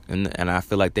 And I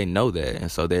feel like they know that.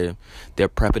 And so they're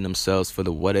prepping themselves for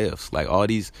the what ifs. Like all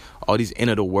these end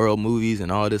of the world movies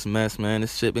and all this mess, man.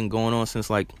 This shit been going on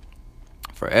since like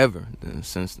forever.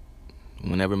 Since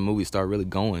whenever movies start really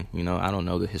going, I don't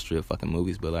know the history of fucking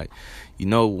movies, but like,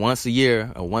 once a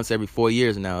year or once every 4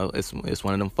 years now, it's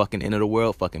one of them fucking end of the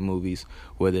world fucking movies,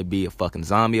 whether it be a fucking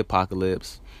zombie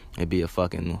apocalypse, it be a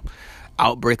fucking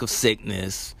outbreak of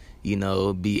sickness,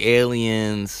 be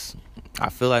aliens. I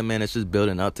feel like, man, it's just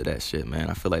building up to that shit, man.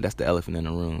 I feel like that's the elephant in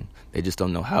the room. They just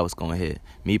don't know how it's going to hit.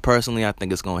 Me personally, I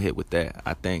think it's going to hit with that.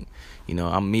 I think,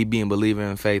 I'm me being a believer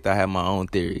in faith. I have my own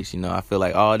theories. I feel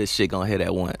like all this shit going to hit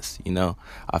at once.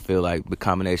 I feel like the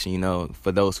combination,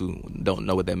 for those who don't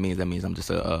know what that means I'm just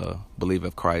a believer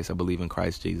of Christ. I believe in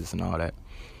Christ Jesus and all that.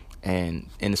 And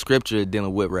in the scripture,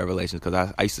 dealing with revelations,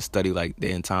 because I used to study like the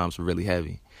end times really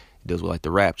heavy. It deals with like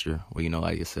the rapture, where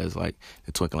like it says like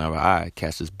the twinkling of an eye,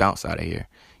 catch this bounce out of here.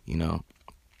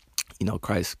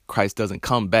 Christ doesn't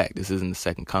come back. This isn't the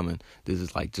second coming. This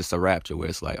is like just a rapture where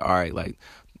it's like, all right, like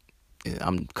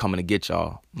I'm coming to get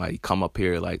y'all. Like, come up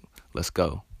here, like, let's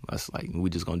go. That's like, we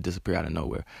just gonna disappear out of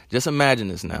nowhere. Just imagine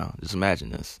this now. Just imagine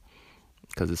this,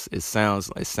 because it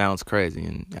sounds crazy.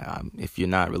 And if you're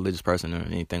not a religious person or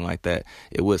anything like that,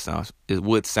 it would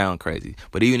sound crazy.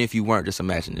 But even if you weren't, just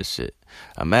imagine this shit.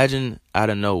 Imagine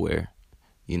out of nowhere,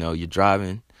 you're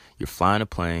driving, you're flying a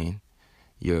plane.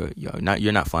 You're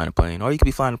not flying a plane, or you could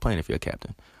be flying a plane if you're a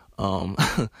captain.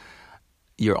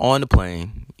 You're on the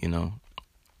plane,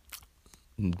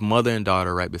 mother and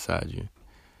daughter right beside you,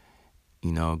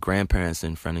 grandparents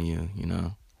in front of you,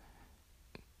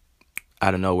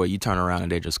 out of nowhere, you turn around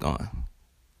and they're just gone.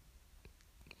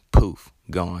 Poof,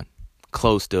 gone.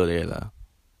 Clothes still there though.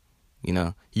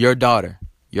 Your daughter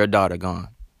gone.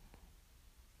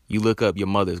 You look up, your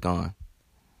mother's gone.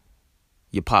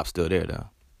 Your pop's still there though.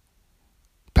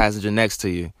 Passenger next to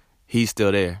you, he's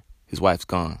still there. His wife's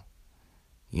gone.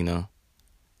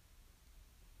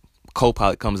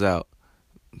 Co-pilot comes out.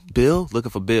 Bill, looking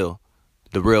for Bill.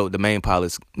 The main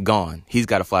pilot's gone. He's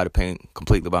got to fly the plane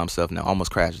completely by himself now.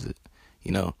 Almost crashes it.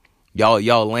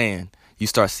 Y'all land. You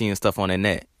start seeing stuff on the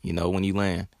net. When you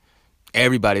land,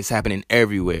 everybody's happening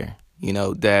everywhere.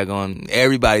 Daggone,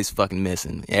 everybody's fucking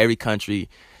missing. Every country,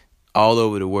 all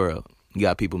over the world. You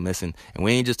got people missing. And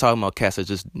we ain't just talking about cats that's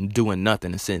just doing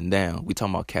nothing and sitting down. We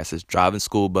talking about cats that's driving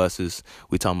school buses.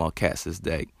 We talking about cats that's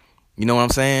that, you know what I'm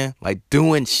saying? Like,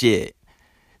 doing shit.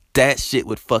 That shit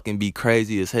would fucking be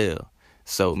crazy as hell.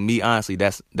 So me, honestly,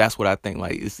 that's what I think.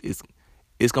 Like,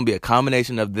 it's gonna be a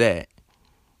combination of that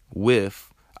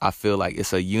with, I feel like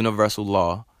it's a universal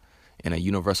law and a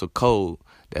universal code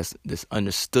that's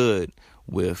understood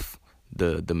with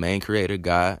the main creator,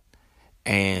 God,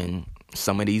 and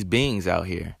some of these beings out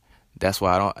here. That's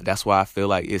why I feel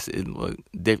like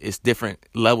it's different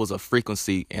levels of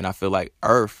frequency. And I feel like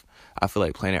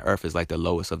planet Earth is like the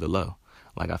lowest of the low.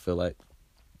 Like, I feel like,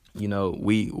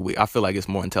 I feel like it's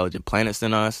more intelligent planets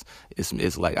than us.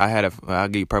 It's like, I'll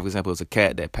give you a perfect example. It's a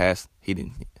cat that passed. I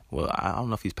don't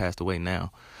know if he's passed away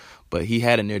now, but he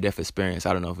had a near-death experience.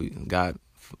 I don't know if God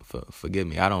forgive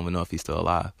me. I don't even know if he's still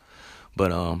alive.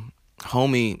 But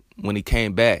homie, when he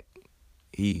came back,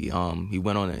 he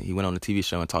went on a TV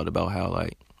show and talked about how,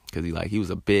 like, because he was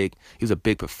a big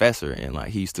professor, and like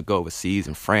he used to go overseas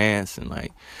in France and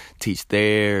like teach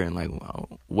there, and like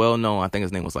well known. I think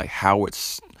his name was like Howard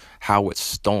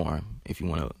Storm. If you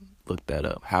want to look that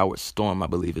up, Howard Storm, I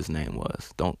believe his name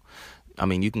was.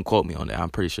 You can quote me on that. I'm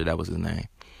pretty sure that was his name.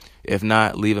 If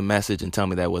not, leave a message and tell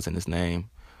me that wasn't his name.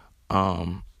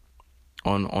 On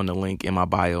the link in my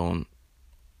bio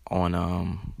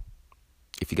on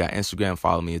if you got Instagram,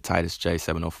 follow me at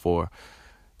TitusJ704.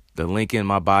 The link in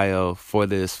my bio for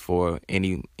this, for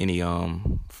any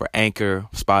for Anchor,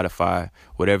 Spotify,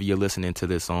 whatever you're listening to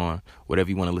this on, whatever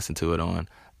you want to listen to it on,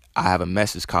 I have a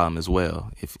message column as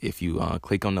well. If you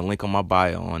click on the link on my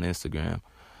bio on Instagram,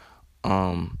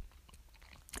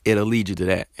 it'll lead you to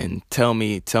that. And tell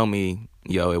me,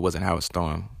 it wasn't Howard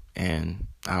Storm, and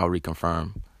I'll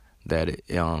reconfirm that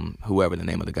whoever the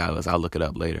name of the guy was, I'll look it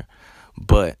up later.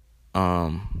 But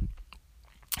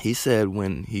he said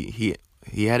when he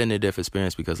had a near-death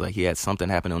experience because like he had something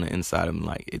happen on the inside of him.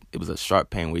 Like it was a sharp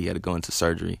pain where he had to go into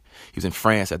surgery. He was in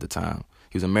France at the time.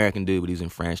 He was an American dude, but he was in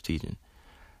France teaching.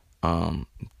 Long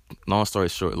story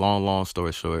short,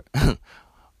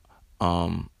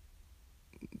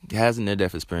 has a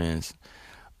near-death experience,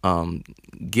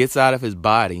 gets out of his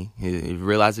body. He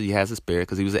realizes he has a spirit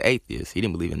because he was an atheist. He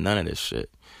didn't believe in none of this shit.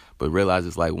 But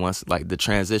realizes, like, once, like, the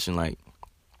transition, like,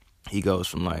 he goes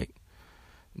from, like,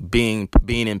 being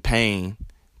in pain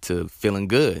to feeling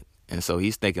good. And so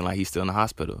he's thinking like he's still in the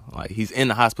hospital. Like, he's in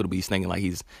the hospital, but he's thinking like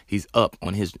he's up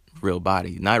on his real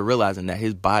body, not realizing that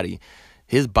his body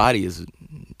is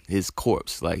his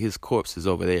corpse. Like, his corpse is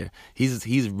over there.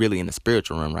 He's really in the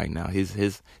spiritual realm right now.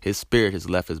 His spirit has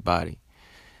left his body.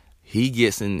 He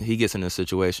gets in a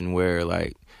situation where,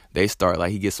 like, they start,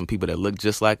 like, he gets some people that look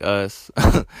just like us.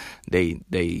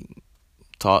 they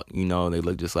talk, they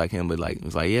look just like him, but, like,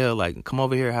 it's like, yeah, like, come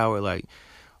over here, Howard, like,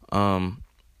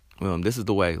 well, this is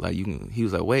the way, like, you can. He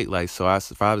was like, wait, like, so I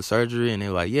survived the surgery, and they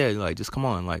were like, yeah, like, just come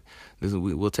on, like,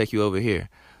 we'll take you over here.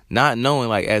 Not knowing,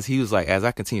 like, as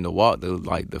I continue to walk,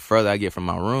 the further I get from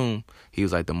my room, he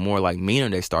was like, the more, like, meaner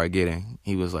they start getting.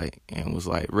 He was like,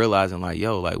 realizing, like,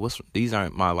 yo, like, these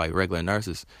aren't my, like, regular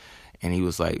nurses. And he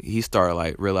was like, he started,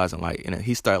 like, realizing, like, and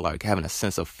he started, like, having a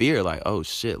sense of fear, like, oh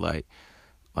shit, like,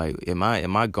 am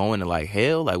I going to, like,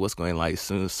 hell? Like, what's going, like,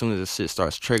 soon as this shit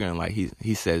starts triggering, like,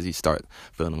 he says he start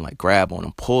feeling them, like, grab on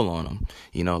him, pull on him,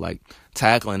 like,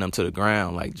 tackling them to the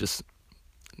ground, like, just,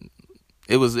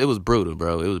 it was brutal,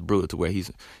 bro. It was brutal to where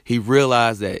he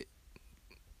realized that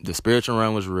the spiritual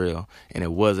realm was real and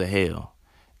it was a hell.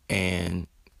 And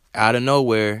out of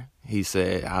nowhere, he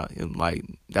said, like,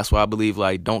 that's why I believe,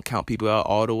 like, don't count people out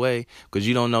all the way, because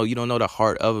you don't know the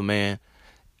heart of a man.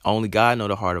 Only God know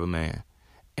the heart of a man.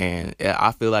 And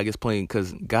I feel like it's plenty,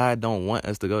 because God don't want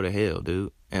us to go to hell,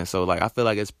 dude. And so, like, I feel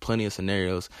like it's plenty of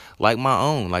scenarios like my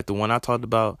own, like the one I talked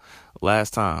about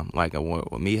last time, like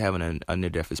with me having a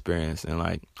near-death experience and,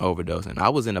 like, overdosing. I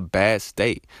was in a bad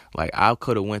state. Like, I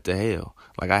could have went to hell.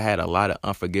 Like, I had a lot of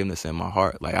unforgiveness in my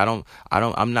heart. Like, I'm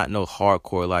not no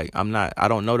hardcore, like, I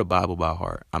don't know the Bible by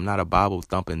heart. I'm not a Bible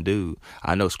thumping dude.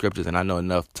 I know scriptures, and I know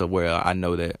enough to where I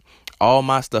know that all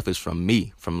my stuff is from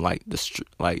me, from, like, the street,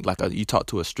 you talk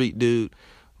to a street dude,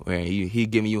 where he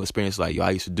giving you experience like, yo,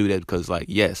 I used to do that because, like,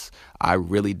 yes, I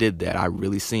really did that. I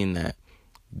really seen that.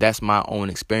 That's my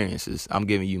own experiences. I'm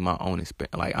giving you my own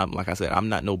experience. Like I said, I'm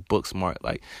not no book smart.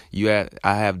 Like,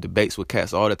 I have debates with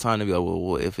cats all the time. They be like,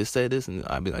 well, if it said this, and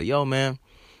I'd be like, yo, man,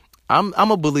 I'm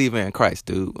a believer in Christ,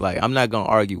 dude. Like, I'm not gonna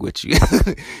argue with you.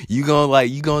 you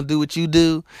gonna do what you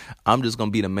do. I'm just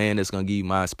gonna be the man that's gonna give you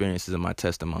my experiences and my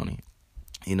testimony.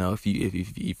 If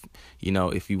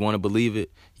you want to believe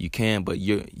it, you can, but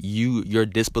your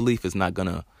disbelief is not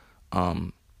gonna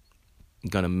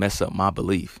mess up my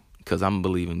belief, because I'm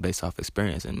believing based off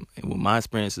experience. And with my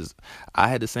experiences, I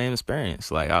had the same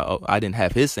experience. Like, I didn't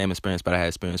have his same experience, but I had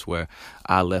experience where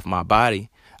I left my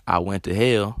body, I went to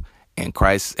hell, and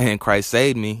Christ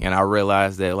saved me, and I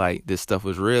realized that, like, this stuff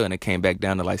was real, and it came back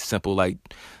down to, like, simple, like,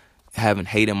 having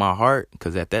hate in my heart,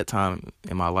 because at that time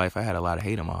in my life, I had a lot of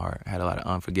hate in my heart. I had a lot of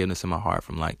unforgiveness in my heart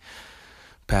from, like,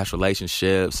 past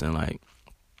relationships, and, like,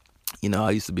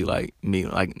 I used to be like me,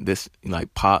 like this,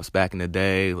 like, pops back in the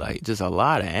day, like, just a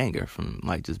lot of anger from,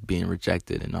 like, just being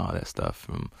rejected and all that stuff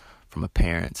from a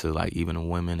parent to, like, even a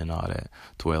woman and all that,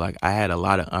 to where, like, I had a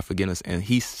lot of unforgiveness, and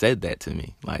he said that to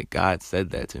me, like, God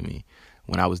said that to me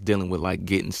when I was dealing with, like,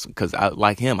 getting, because I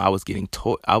was getting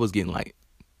like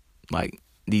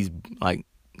these, like,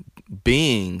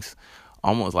 beings,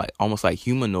 almost like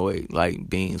humanoid, like,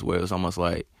 beings, where it was almost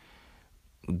like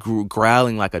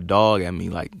growling like a dog at me,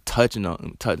 like touching,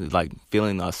 like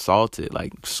feeling assaulted,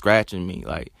 like scratching me,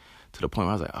 like to the point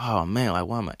where I was like, oh man, like,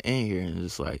 why am I in here? And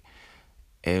it's like,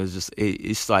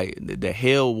 it's like the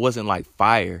hell wasn't like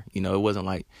fire, it wasn't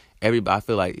like everybody. I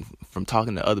feel like from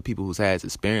talking to other people who's had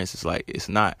experiences, like,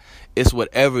 it's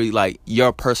whatever, like,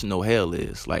 your personal hell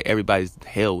is. Like, everybody's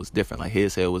hell was different. Like,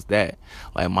 his hell was that,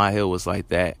 like, my hell was like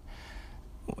that,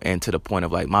 and to the point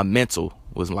of, like, my mental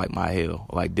was like my hell,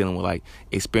 like, dealing with, like,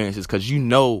 experiences, because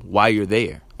why you're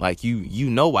there, like, you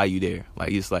know why you there, like,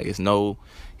 he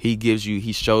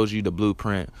shows you the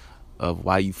blueprint of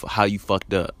how you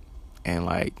fucked up. And,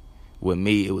 like, with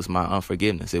me, it was my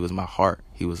unforgiveness. It was my heart.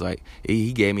 He was like,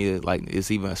 he gave me, like, it's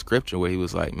even a scripture where he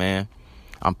was like, man,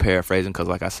 I'm paraphrasing, because,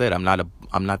 like I said, I'm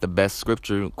not the best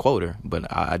scripture quoter, but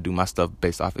I do my stuff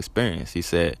based off experience. He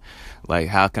said, like,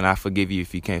 how can I forgive you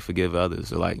if you can't forgive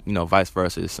others? Or, like, vice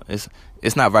versa.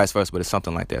 It's not vice versa, but it's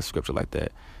something like that, scripture like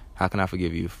that. How can I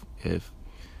forgive you if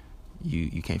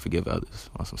you can't forgive others,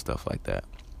 or some stuff like that?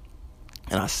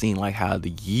 And I seen, like, how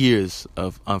the years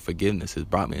of unforgiveness has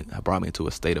brought me into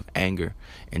a state of anger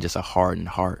and just a hardened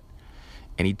heart.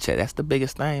 And that's the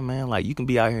biggest thing, man. Like, you can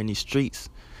be out here in these streets,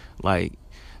 like,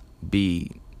 be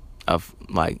of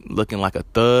like looking like a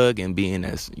thug and being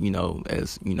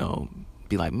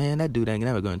be like, man, that dude ain't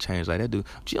never gonna change like that dude.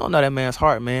 But you don't know that man's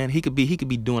heart, man. He could be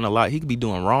doing a lot. He could be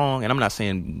doing wrong, and I'm not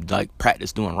saying like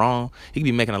practice doing wrong. He could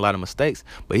be making a lot of mistakes,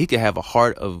 but he could have a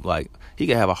heart of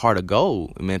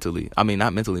gold mentally. I mean,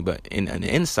 not mentally, but in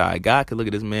the inside, God could look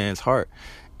at this man's heart,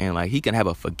 and like he can have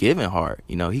a forgiving heart.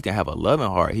 He can have a loving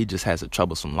heart. He just has a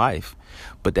troublesome life,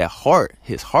 but that heart,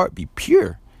 his heart, be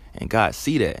pure. And God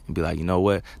see that and be like, you know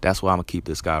what? That's why I'm going to keep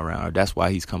this guy around. Or that's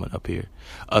why he's coming up here.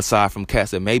 Aside from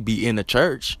cats that may be in the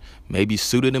church, maybe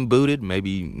suited and booted,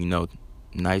 maybe,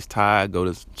 nice tie, go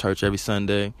to church every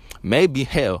Sunday. Maybe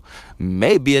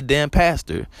a damn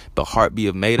pastor, but heart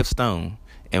be made of stone.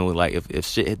 And with like, if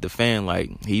shit hit the fan,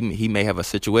 like he may have a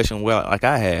situation where like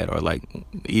I had, or like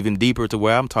even deeper to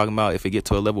where I'm talking about, if it get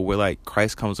to a level where like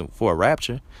Christ comes for a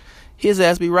rapture, his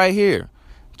ass be right here,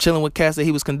 chilling with cats that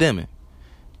he was condemning.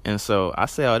 And so I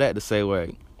say all that to say,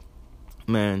 like,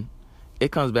 man,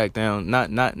 it comes back down,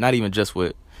 not even just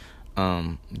with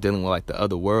dealing with like the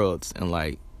other worlds, and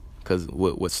like, because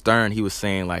with Stern, he was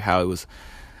saying like how it was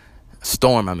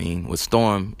with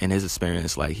Storm in his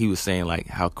experience, like he was saying like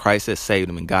how Christ had saved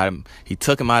him and got him. He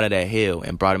took him out of that hell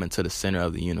and brought him into the center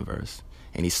of the universe.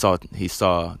 And he saw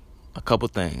a couple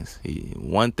things.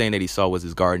 One thing that he saw was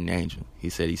his guardian angel. He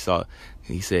said he showed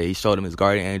him his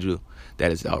guardian angel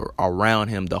that is around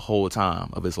him the whole time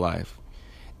of his life.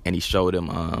 And he showed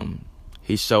him,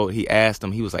 he asked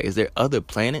him, he was like, is there other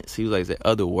planets? He was like, is there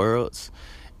other worlds?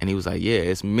 And he was like, yeah,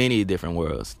 it's many different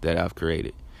worlds that I've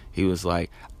created. He was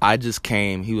like, I just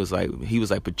came, he was like,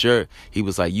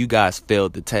 you guys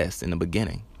failed the test in the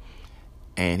beginning.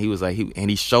 And he was like,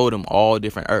 he showed him all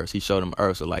different Earths. He showed him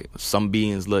Earths. So like some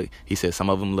beings he said some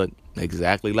of them look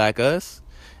exactly like us.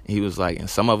 He was like, and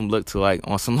some of them looked to like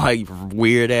on some like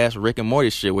weird ass Rick and Morty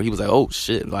shit where he was like, oh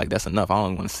shit, like that's enough. I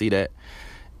don't want to see that.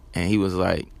 And he was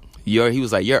like, your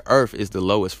Earth is the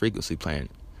lowest frequency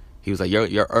planet. He was like,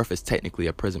 your Earth is technically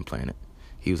a prison planet.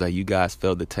 He was like, you guys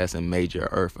failed the test and made your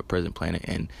Earth a prison planet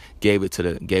and gave it to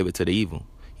the evil,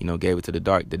 gave it to the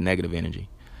dark, the negative energy.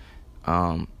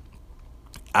 I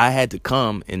had to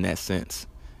come in that sense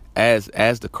as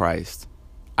the Christ.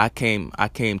 I came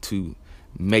to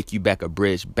make you back a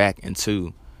bridge back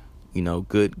into,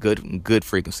 good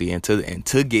frequency, and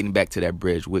to getting back to that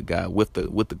bridge with God, with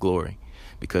the glory,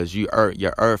 because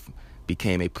your Earth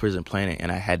became a prison planet,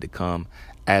 and I had to come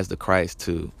as the Christ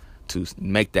to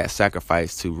make that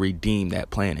sacrifice to redeem that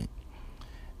planet.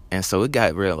 And so it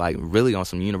got really on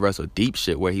some universal deep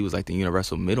shit where he was like the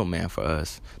universal middleman for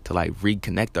us to like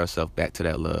reconnect ourselves back to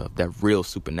that love, that real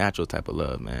supernatural type of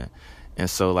love, man. And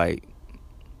so like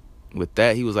with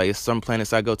that, he was like, it's some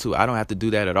planets I go to, I don't have to do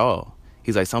that at all.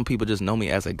 He's like, some people just know me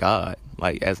as a God,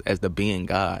 like as the being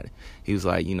God. He was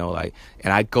like, and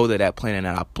I go to that planet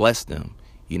and I bless them,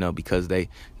 because they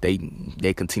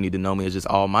continue to know me as just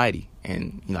Almighty.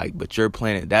 And but your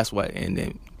planet, that's what. And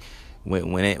then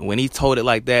when he told it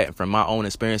like that, from my own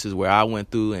experiences where I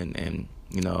went through, and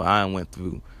I went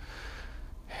through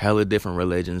hella different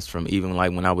religions from even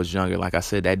like when I was younger. Like I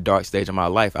said, that dark stage of my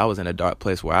life, I was in a dark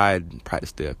place where I had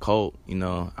practiced the occult.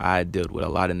 I dealt with a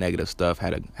lot of negative stuff.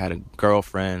 Had a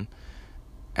girlfriend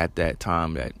at that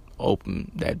time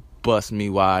that bust me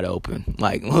wide open,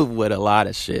 like with a lot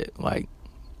of shit, like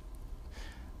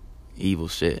evil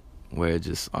shit, where it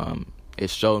just it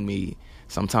showed me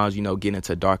sometimes getting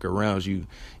into darker realms, you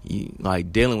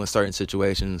like dealing with certain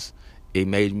situations, it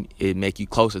make you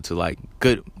closer to like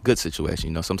good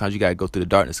situations. Sometimes you gotta go through the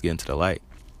darkness to get into the light,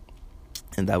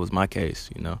 and that was my case.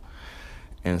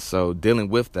 And so dealing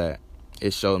with that,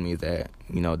 it showed me that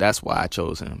that's why I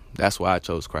chose him, that's why I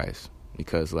chose Christ,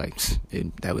 because like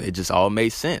it just all made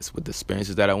sense with the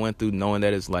experiences that I went through, knowing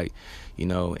that it's like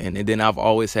and then I've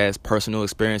always had personal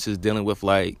experiences dealing with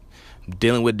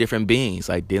different beings,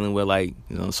 like dealing with like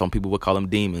some people would call them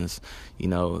demons,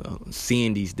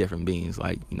 seeing these different beings,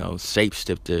 like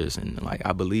shapeshifters, and like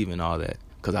I believe in all that,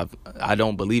 because I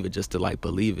don't believe it just to like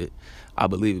believe it. I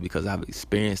believe it because I've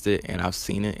experienced it and I've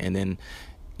seen it. And then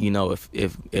if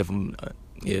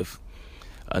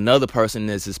another person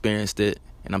has experienced it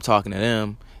and I'm talking to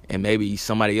them, and maybe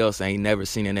somebody else ain't never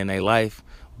seen it in their life,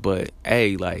 but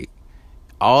hey, like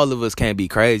all of us can't be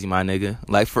crazy, my nigga.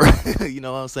 Like for you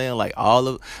know what I'm saying? Like all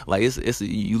of it's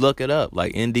you look it up.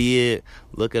 Like India,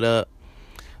 look it up.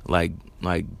 Like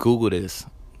Google this.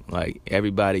 Like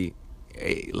everybody,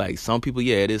 like some people,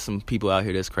 yeah, it is some people out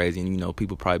here that's crazy, and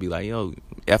people probably be like, yo,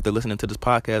 after listening to this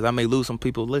podcast, I may lose some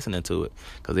people listening to it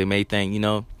because they may think,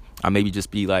 I maybe just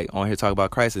be like on here talking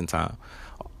about Christ in time.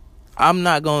 I'm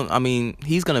not going. I mean,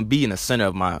 he's gonna be in the center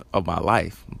of my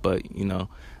life, but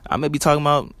I may be talking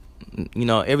about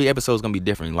every episode is gonna be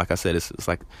different. Like I said, it's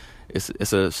like it's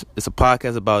a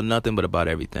podcast about nothing but about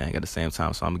everything at the same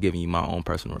time. So I'm giving you my own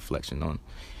personal reflection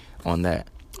on that.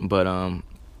 But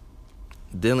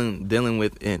dealing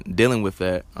with that,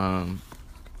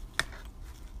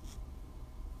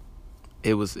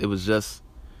 it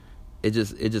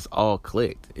just all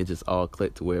clicked. It just all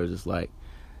clicked to where it was just like,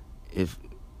 if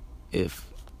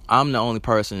I'm the only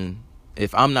person,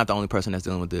 if I'm not the only person that's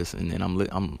dealing with this, and then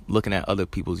I'm looking at other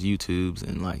people's YouTubes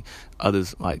and like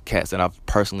others, like cats that I've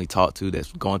personally talked to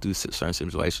that's going through certain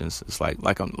situations, it's like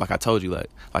I told you,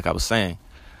 like I was saying,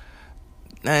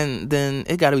 and then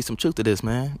it got to be some truth to this,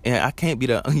 man. And I can't be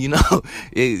the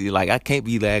I can't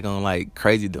be on like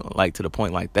crazy like to the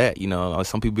point like that.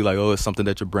 Some people be like, oh, it's something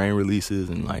that your brain releases,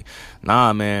 and like,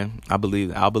 nah, man, I'll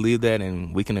believe that,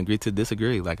 and we can agree to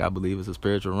disagree. Like, I believe it's a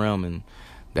spiritual realm, and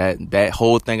that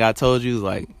whole thing I told you,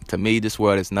 like, to me, this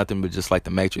world is nothing but just like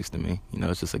the Matrix to me.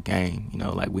 It's just a game.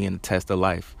 Like, we in the test of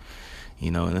life.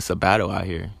 And it's a battle out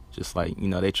here. Just like,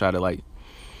 they try to like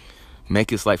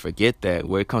make us like forget that,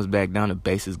 where it comes back down to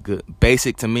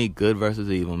basic to me, good versus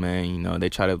evil, man. They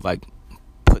try to like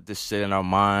put this shit in our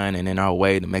mind and in our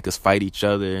way to make us fight each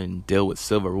other and deal with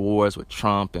civil wars with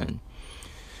Trump, and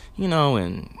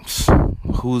and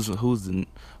who's the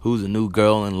new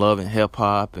girl in love and hip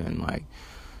hop, and like,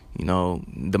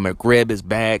 the McRib is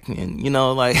back, and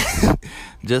like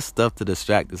just stuff to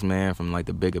distract us, man, from like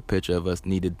the bigger picture of us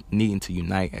needing to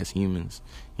unite as humans,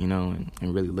 and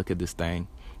really look at this thing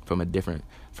from a different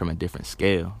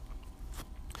scale.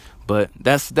 But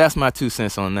that's my 2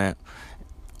 cents on that,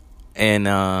 and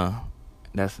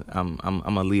that's I'm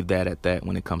gonna leave that at that.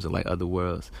 When it comes to like other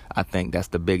worlds, I think that's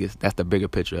the bigger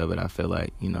picture of it. I feel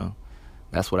like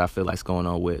that's what I feel like's going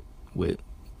on with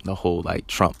the whole like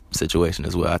Trump situation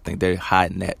as well. I think they're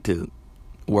hiding that to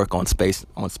work on Space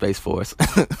Force,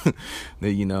 and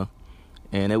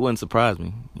it wouldn't surprise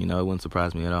me. It wouldn't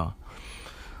surprise me at all.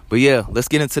 But yeah, let's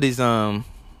get into these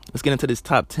this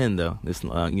top 10 though. This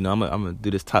I'm gonna do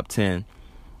this top 10.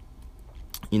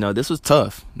 This was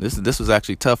tough. This was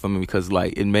actually tough for me, because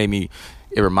like it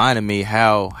reminded me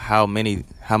how many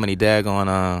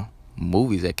daggone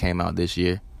movies that came out this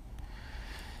year,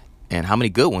 and how many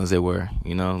good ones there were.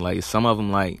 Like some of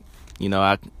them, like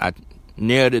I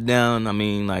narrowed it down. I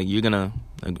mean, like, you're gonna,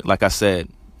 like I said,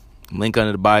 link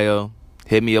under the bio,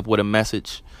 hit me up with a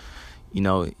message, in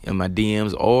my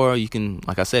DMs, or you can,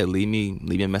 like I said, leave me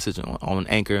a message on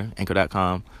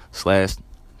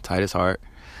anchor.com/Titus Hart,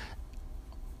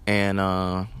 and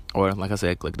or like I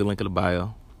said, click the link in the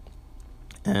bio,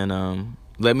 and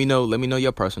let me know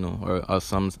your personal or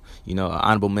some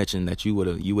honorable mention that you would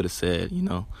have said,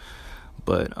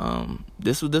 but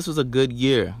this was a good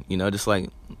year, just like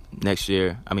next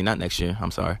year. I mean, not next year,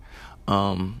 I'm sorry.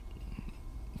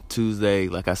 Tuesday,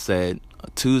 like I said,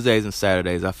 Tuesdays and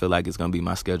Saturdays, I feel like it's gonna be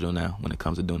my schedule now when it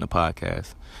comes to doing the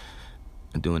podcast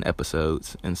and doing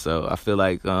episodes. And so I feel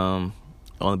like I'll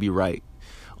only be right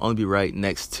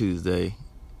next Tuesday.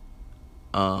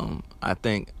 I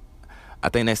think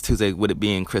next Tuesday, with it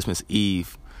being Christmas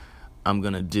Eve, I'm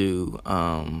gonna do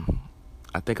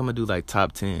I think I'm gonna do like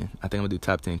top 10. I think I'm gonna do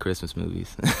top 10 Christmas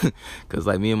movies. Cause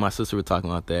like me and my sister were talking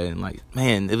about that, and like,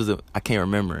 man, I can't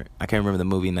remember it. I can't remember the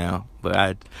movie now, but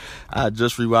I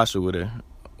just rewatched it with her.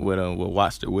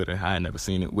 Watched it with her. I had never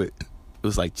seen it with. It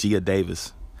was like Gia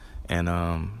Davis and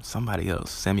somebody else,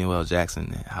 Samuel L.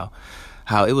 Jackson. And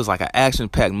how it was like an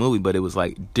action-packed movie, but it was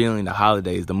like dealing the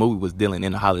holidays. The movie was dealing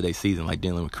in the holiday season, like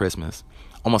dealing with Christmas,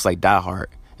 almost like Die Hard.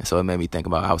 And so it made me think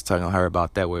about. I was talking to her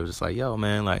about that, where it was just like, yo,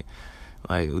 man, like,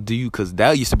 do you? Because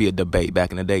that used to be a debate back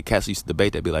in the day. Cats used to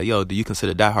debate that, be like, yo, do you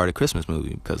consider Die Hard a Christmas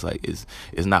movie? Because like it's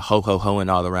not ho ho ho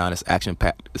and all around. It's action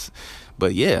packed.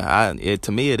 But yeah,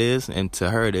 to me it is, and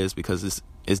to her it is, because it's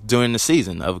during the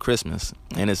season of Christmas,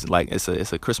 and it's like it's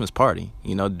a Christmas party,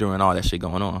 during all that shit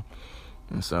going on.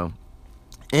 And so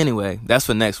anyway, that's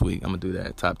for next week. I'm gonna do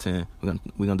that top 10. We're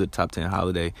gonna do the top 10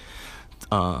 holiday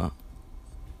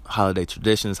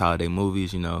traditions, holiday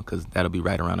movies, because that'll be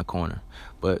right around the corner.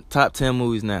 But top 10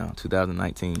 movies now,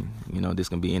 2019. This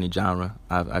can be any genre.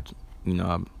 I've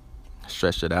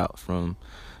stretched it out from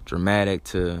dramatic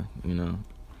to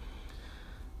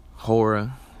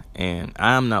horror, and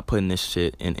I'm not putting this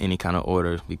shit in any kind of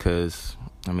order, because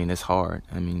I mean, it's hard.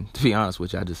 I mean, to be honest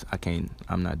with you, I can't.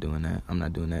 I'm not doing that.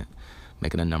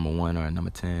 Making a number 1 or a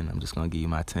number 10. I'm just gonna give you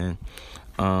my 10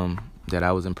 that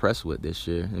I was impressed with this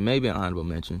year, and maybe an honorable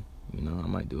mention. I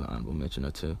might do an honorable mention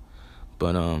or two.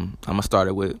 But I'm gonna start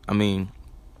it with,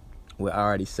 what I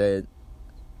already said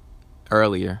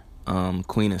earlier.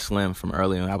 Queen and Slim from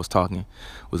earlier, I was talking,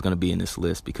 was gonna be in this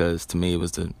list, because to me it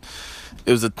was the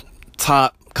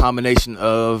top combination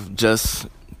of just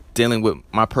dealing with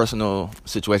my personal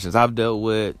situations I've dealt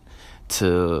with,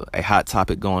 to a hot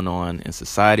topic going on in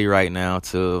society right now,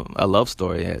 to a love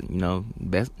story.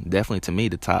 Definitely to me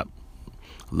the top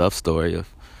love story of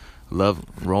love,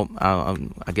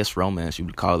 I guess romance you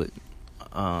would call it.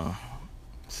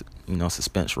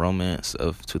 Suspense romance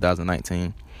of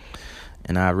 2019.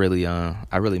 And I really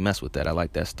mess with that. I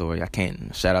like that story.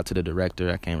 Shout out to the director.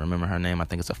 I can't remember her name. I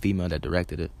think it's a female that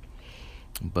directed it.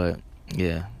 But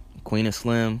yeah, Queen and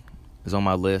Slim is on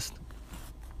my list.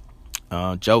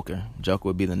 Joker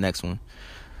would be the next one.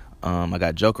 I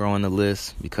got Joker on the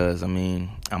list because I'm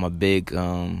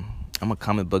a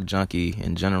comic book junkie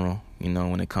in general.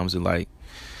 When it comes to I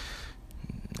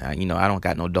don't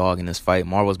got no dog in this fight.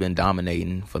 Marvel's been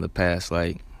dominating for the past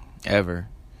ever.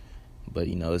 But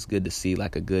it's good to see a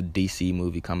good DC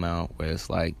movie come out where it's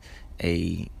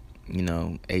a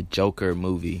Joker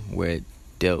movie where it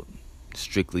dealt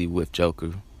strictly with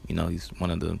Joker. He's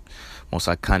one of the most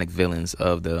iconic villains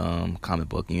of the comic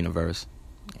book universe.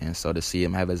 And so to see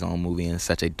him have his own movie in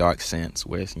such a dark sense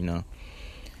where it's,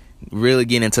 really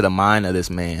getting into the mind of this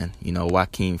man,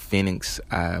 Joaquin Phoenix,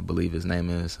 I believe his name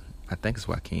is. I think it's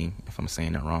Joaquin, if I'm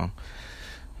saying that wrong.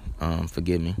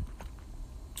 Forgive me.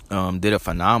 Did a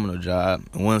phenomenal job.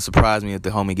 It wouldn't surprise me if the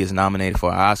homie gets nominated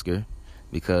for an Oscar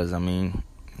because,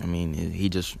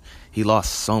 he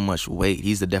lost so much weight.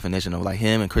 He's the definition of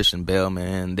him and Christian Bale,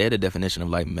 man. They're the definition of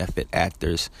method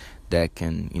actors that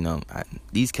can,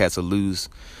 these cats will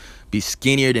be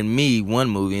skinnier than me one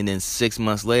movie, and then 6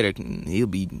 months later he'll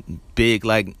be big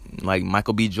like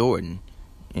Michael B. Jordan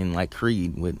in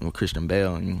Creed with Christian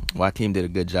Bale. And Joaquin did a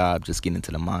good job just getting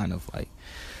into the mind of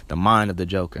the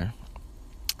Joker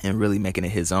and really making it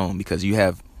his own, because you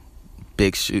have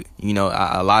big shoot.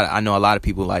 I know a lot of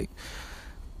people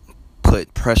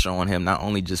put pressure on him, not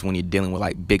only just when you're dealing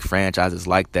with big franchises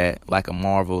like that, like a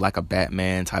Marvel, like a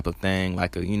Batman type of thing,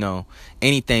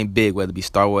 anything big, whether it be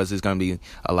Star Wars. There's going to be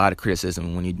a lot of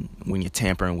criticism when you're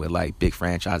tampering with big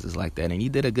franchises like that. And he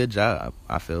did a good job,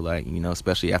 I feel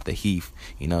especially after Heath.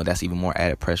 That's even more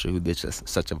added pressure, who did just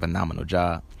such a phenomenal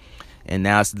job. And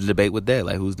now it's the debate with that,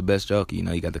 who's the best Joker.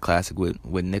 You got the classic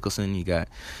with Nicholson. You got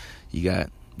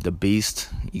the Beast.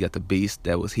 You got the Beast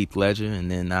that was Heath Ledger,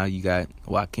 and then now you got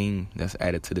Joaquin that's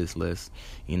added to this list.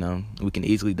 We can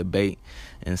easily debate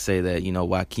and say that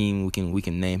Joaquin, we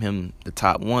can name him the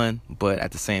top one, but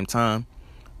at the same time,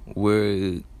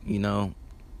 we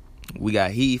got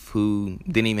Heath, who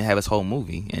didn't even have his whole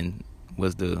movie and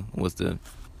was the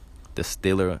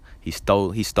stealer. He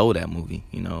stole that movie.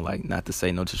 Not to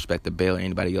say no disrespect to Bale or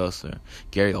anybody else or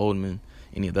Gary Oldman,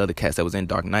 any of the other cats that was in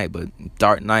Dark Knight, but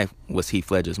Dark Knight was Heath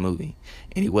Ledger's movie,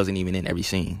 and he wasn't even in every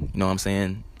scene. You know what I'm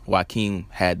saying? Joaquin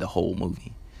had the whole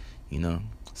movie.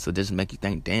 So just make you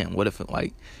think, damn, what if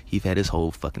Heath had his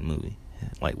whole fucking movie?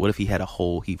 What if he had a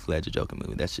whole Heath Ledger Joker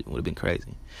movie? That shit would have been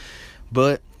crazy.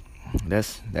 But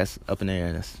that's up in the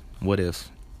air. That's what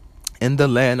ifs. In the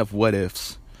land of what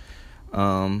ifs.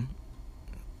 What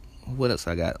else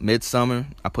I got? Midsummer.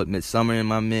 I put Midsummer in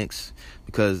my mix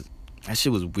because that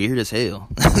shit was weird as hell.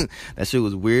 That shit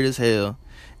was weird as hell,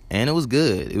 and it was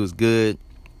good.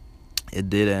 It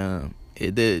did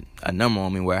a number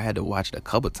on me where I had to watch it a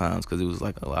couple times because it was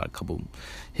a couple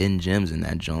hidden gems in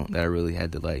that joint that I really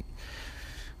had to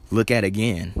look at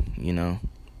again.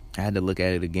 I had to look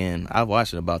at it again. I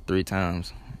watched it about 3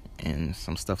 times, and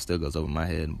some stuff still goes over my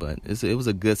head. But it was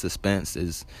a good suspense.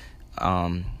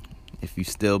 If you've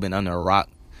still been under a rock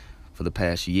for the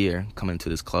past year, coming to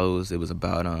this close, it was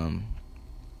about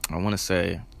I want to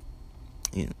say,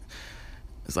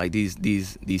 it's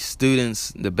these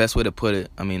students. The best way to put it,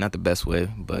 not the best way,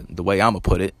 but the way I'm gonna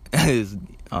put it is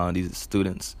these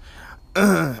students.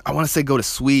 I want to say go to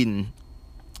Sweden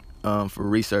for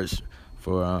research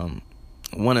for I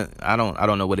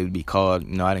don't know what it would be called.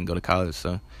 I didn't go to college,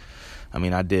 so.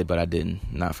 I did, but I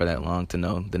didn't. Not for that long to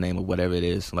know the name of whatever it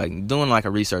is. Doing a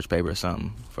research paper or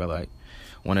something for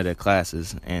one of their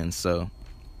classes. And so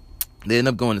they end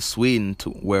up going to Sweden to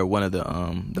where one of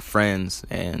the friends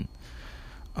and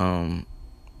one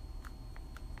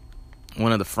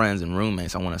of the friends and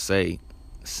roommates, I want to say,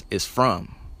 is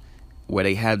from, where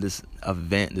they had this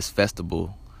event, this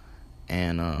festival,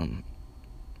 and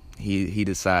he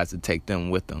decides to take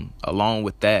them with him. Along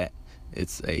with that,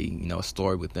 it's a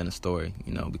story within a story,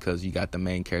 because you got the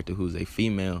main character who's a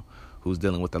female who's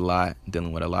dealing with a lot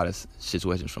of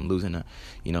situations, from losing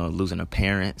her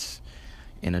parents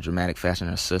in a dramatic fashion,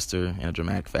 her sister in a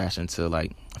dramatic fashion, to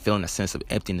feeling a sense of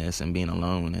emptiness and being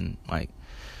alone, and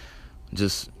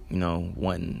just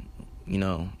wanting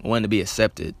to be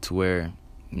accepted, to where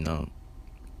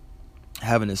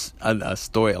having a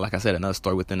story, like I said, another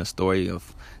story within a story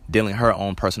of dealing her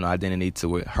own personal identity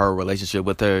to her relationship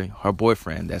with her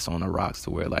boyfriend that's on the rocks, to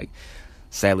where like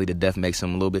sadly the death makes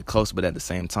him a little bit closer, but at the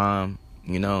same time,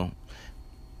 you know,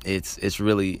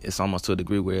 it's almost to a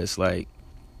degree where it's like,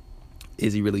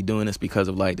 is he really doing this because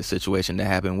of like the situation that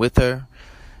happened with her?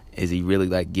 Is he really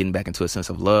like getting back into a sense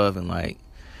of love and like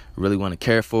really want to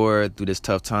care for her through this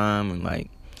tough time? And like,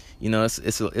 you know,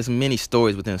 it's many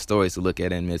stories within stories to look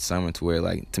at in Midsummer, to where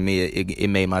like, to me, it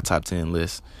made my top 10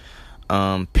 list.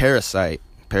 Parasite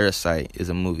is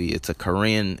a movie. It's a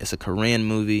Korean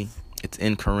movie. It's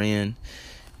in Korean.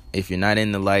 If you're not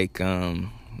into like you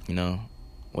know,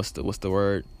 what's the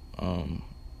word? You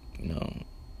know,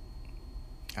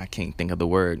 I can't think of the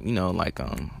word. You know, like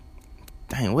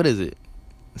dang, what is it?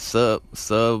 I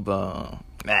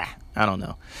don't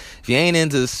know. If you ain't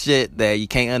into shit that you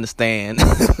can't understand,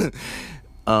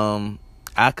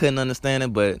 I couldn't understand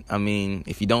it. But I mean,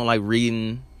 if you don't like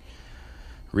reading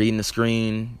the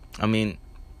screen, I mean,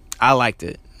 I liked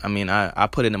it. I mean, I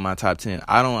put it in my top 10.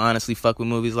 I don't honestly fuck with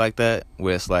movies like that,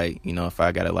 where it's like, you know, if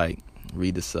I gotta like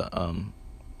read this,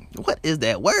 what is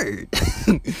that word?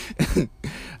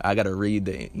 I gotta read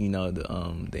the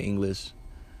English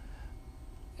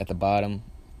at the bottom,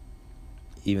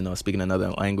 even though speaking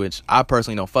another language. I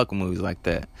personally don't fuck with movies like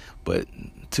that. But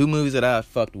 2 movies that I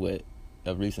fucked with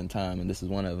of recent time, and this is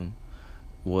one of them,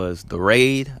 was The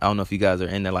Raid. I don't know if you guys are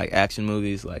into like action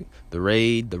movies, like The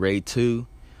Raid 2,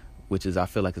 which is, I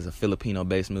feel like, is a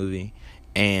Filipino-based movie,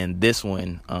 and this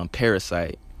one,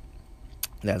 Parasite,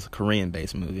 that's a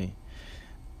Korean-based movie.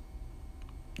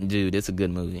 Dude, it's a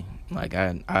good movie. Like,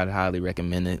 I'd highly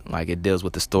recommend it. Like, it deals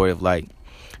with the story of like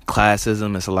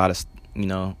classism. It's a lot of, you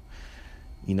know,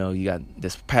 you got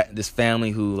this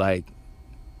family who like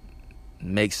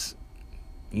makes,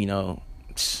 you know,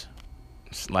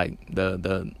 like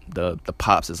the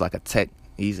pops is like a tech.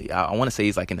 I want to say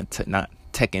he's like in the not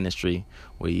tech industry,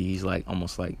 where he's like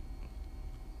almost like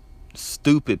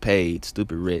stupid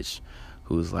rich,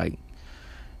 who's like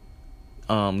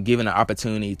given an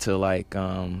opportunity to like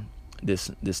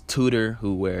this tutor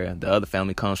where the other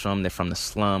family comes from. They're from the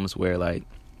slums, where like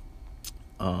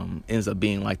ends up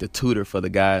being like the tutor for the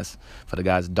guy's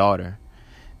daughter,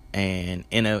 and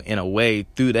in a way,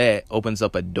 through that, opens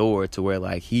up a door to where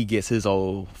like he gets his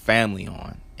whole family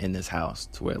on in this house,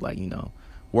 to where like, you know,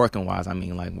 working wise, I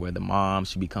mean, like, where the mom,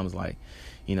 she becomes like,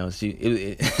 you know, it's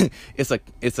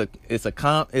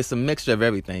a mixture of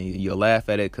everything. You'll laugh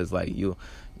at it because like you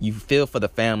feel for the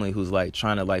family who's like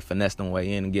trying to like finesse their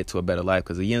way in and get to a better life,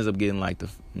 because he ends up getting like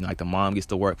the mom gets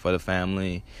to work for the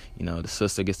family, you know, the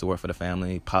sister gets to work for the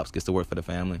family, pops gets to work for the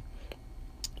family.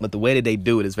 But the way that they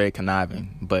do it is very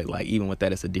conniving. But like, even with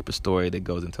that, it's a deeper story that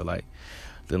goes into like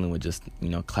dealing with just, you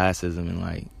know, classism, and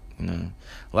like, you know,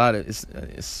 a lot of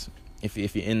it's if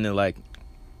you're into like,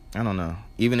 I don't know,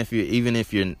 even if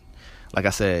you're like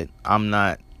I said, I'm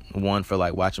not one for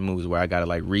like watching movies where I gotta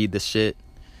like read the shit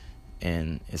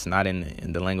and it's not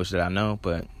in the language that I know,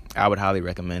 but I would highly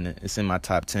recommend it. It's in my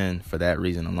top 10 for that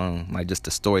reason alone, like just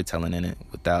the storytelling in it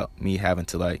without me having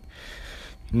to like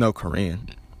know Korean.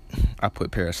 I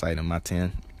put Parasite in my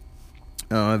 10.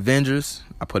 Avengers,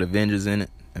 I put Avengers in it.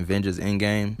 Avengers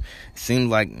Endgame. It seems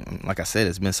like I said,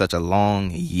 it's been such a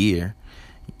long year.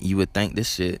 You would think this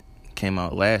shit came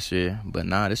out last year, but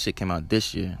nah, this shit came out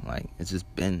this year. Like, it's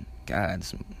just been, God,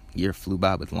 this year flew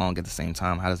by, but long at the same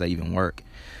time. How does that even work?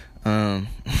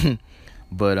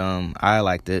 But I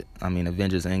liked it. I mean,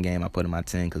 Avengers Endgame I put in my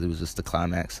 10 because it was just the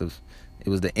climax of, it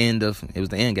was the end game,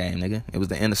 nigga. It was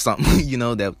the end of something, you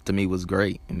know, that to me was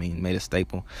great. I mean, made a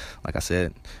staple. Like I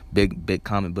said, big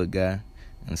comic book guy.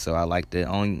 And so I liked it.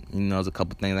 Only, you know, there's a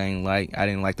couple things I didn't like. I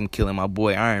didn't like them killing my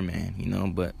boy Iron Man, you know,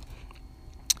 but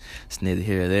it's neither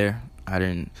here or there. I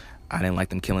didn't like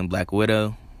them killing Black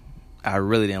Widow. I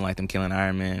really didn't like them killing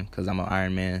Iron Man because I'm an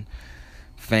Iron Man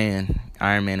fan.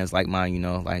 Iron Man is like my, you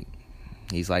know, like,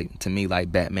 he's like, to me,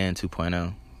 like Batman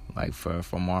 2.0, like for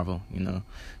Marvel, you know.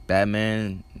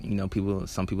 Batman, you know,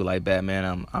 some people like Batman.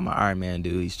 I'm an Iron Man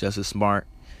dude. He's just as smart.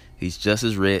 He's just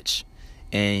as rich.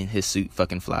 And his suit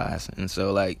fucking flies. And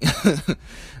so, like,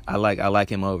 I like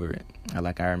him over it. I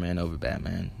like Iron Man over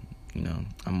Batman. You know,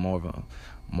 I'm more of a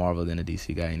Marvel than a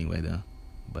DC guy anyway, though.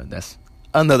 But that's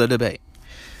another debate.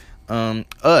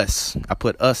 Us. I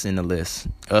put Us in the list.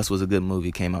 Us was a good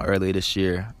movie. Came out earlier this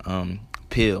year.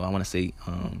 Peele. I want to say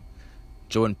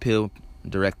Jordan Peele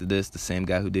directed this. The same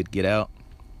guy who did Get Out.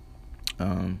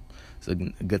 It's a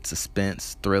good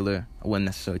suspense thriller. I wouldn't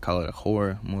necessarily call it a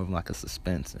horror. More of like a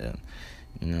suspense.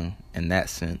 You know, in that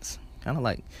sense, kind of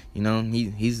like, you know,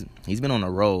 he's been on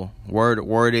a roll.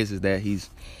 Word is that he's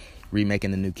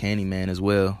remaking the new Candyman as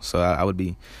well. So I would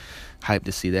be hyped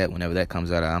to see that whenever that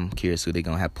comes out. I'm curious who they're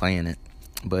gonna have playing it.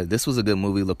 But this was a good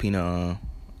movie. Lupita,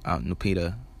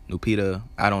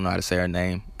 I don't know how to say her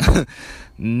name.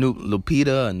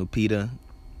 Lupita,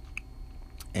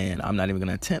 and I'm not even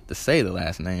gonna attempt to say the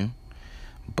last name.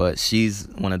 But she's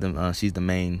one of them. She's the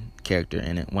main character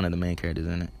in it. One of the main characters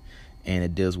in it, and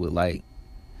it deals with like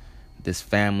this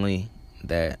family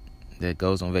that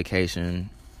goes on vacation,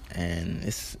 and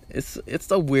it's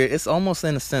so weird. It's almost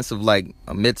in a sense of like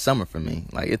a Midsummer for me.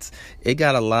 Like it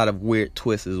got a lot of weird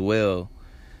twists as well,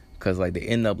 because like they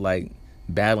end up like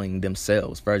battling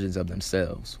themselves, versions of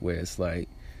themselves, where it's like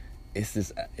it's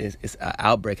an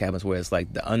outbreak happens where it's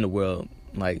like the underworld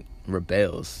like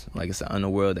rebels. Like it's an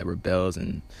underworld that rebels,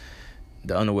 and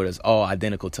the underworld is all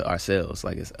identical to ourselves,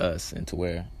 like it's us, and to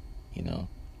where, you know,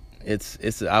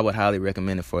 it's I would highly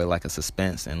recommend it for like a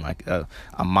suspense and like a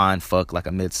mind fuck, like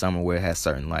a Midsummer, where it has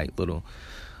certain like little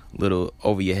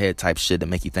over your head type shit that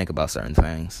make you think about certain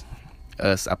things.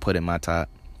 Us, I put in my top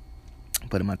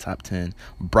 10.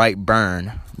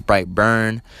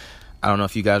 Brightburn. I don't know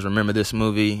if you guys remember this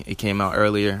movie. It came out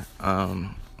earlier.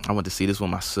 I went to see this with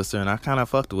my sister, and I kind of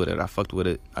fucked with it. I fucked with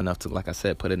it enough to, like I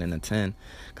said, put it in a 10,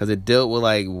 because it dealt with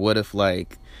like, what if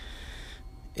like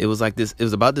it was like this. It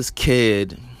was about this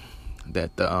kid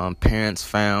that the parents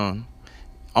found,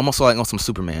 almost like on some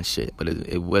Superman shit, but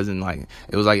it wasn't like,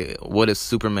 it was like, what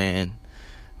if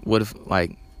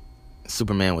like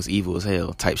Superman was evil as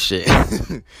hell type shit.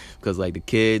 Because like the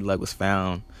kid like was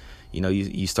found, you know,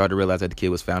 you start to realize that the kid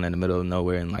was found in the middle of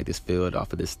nowhere in like this field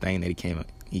off of this thing that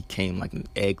he came like an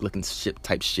egg looking ship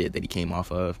type shit that he came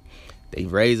off of. They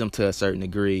raised him to a certain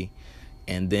degree,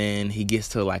 and then he gets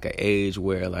to like an age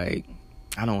where like,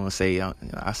 I don't want to say,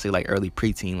 I say like early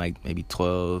preteen, like maybe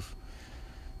 12,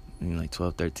 like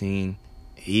 12, 13.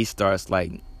 He starts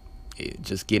like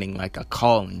just getting like a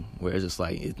calling, where it's just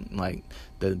like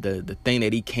the thing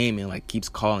that he came in like keeps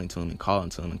calling to him and calling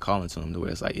to him and calling to him, to where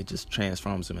it's like it just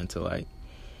transforms him into like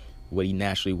what he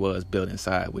naturally was built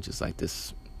inside, which is like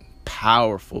this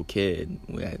powerful kid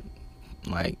that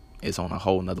like it's on a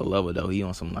whole nother level though. He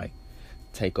on some like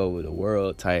take over the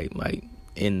world type, like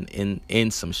in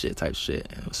some shit type shit.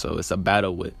 And so it's a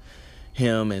battle with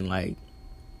him, and like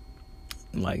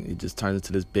it just turns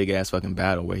into this big ass fucking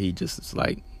battle where he just is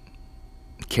like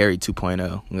Carrie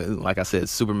 2.0. Like I said,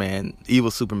 evil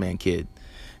Superman kid.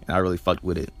 And I really fucked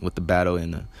with it, with the battle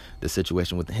and the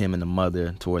situation with him and the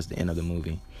mother towards the end of the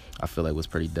movie. I feel like it was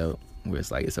pretty dope, where it's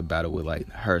like it's a battle with like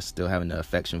her still having the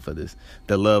affection for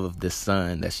the love of this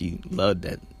son that she loved,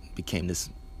 that became this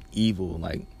evil,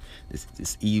 like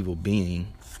this evil being.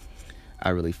 I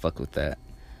really fucked with that.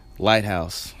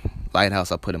 Lighthouse I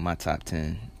put in my top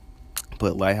 10.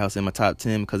 Put Lighthouse in my top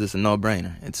 10 because it's a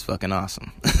no-brainer. It's fucking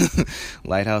awesome.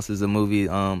 Lighthouse is a movie.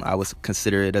 I would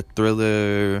consider it a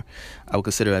thriller. I would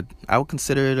consider it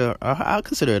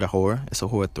a horror. It's a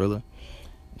horror thriller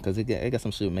because it got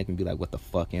some shit making me be like, what the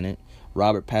fuck in it.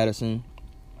 Robert Pattinson.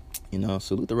 You know,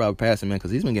 salute to Robert Pattinson, man, because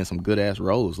he's been getting some good ass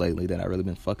roles lately that I really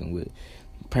been fucking with.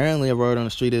 Apparently, a word on the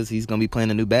street is he's gonna be playing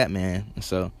the new Batman, and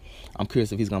so I'm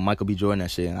curious if he's gonna Michael B. Jordan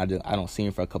that shit. And I don't see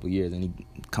him for a couple years, and he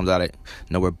comes out at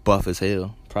nowhere buff as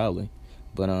hell, probably.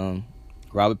 But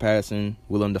Robert Pattinson,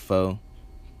 Willem Dafoe,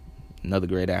 another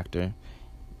great actor.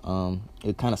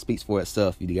 It kind of speaks for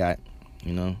itself. I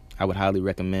would highly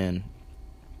recommend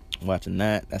watching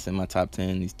that. That's in my top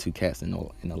 10. These two cats in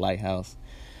the lighthouse,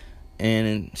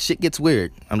 and shit gets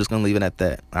weird. I'm just gonna leave it at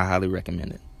that. I highly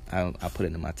recommend it. I put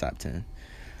it in my top 10.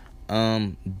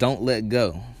 Don't Let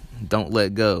Go.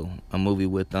 A movie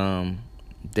with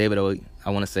David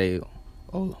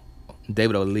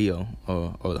O'Leo,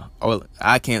 or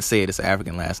I can't say it. It's an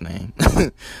African last name.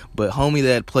 But homie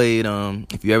that played,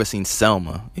 if you ever seen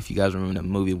Selma, if you guys remember that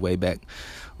movie way back,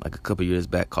 like a couple years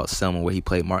back, called Selma, where he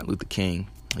played Martin Luther King.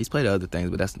 He's played other things,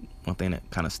 but that's one thing that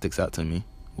kind of sticks out to me,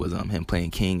 was him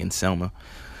playing King in Selma.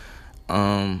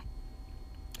 Him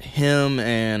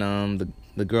and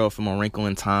the girl from A Wrinkle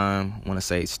in Time, I want to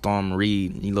say Storm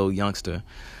Reed, little youngster.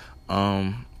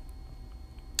 That's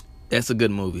a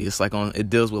good movie. It's like it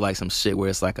deals with like some shit where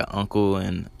it's like an uncle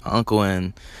and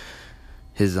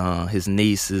his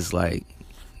niece is like,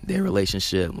 their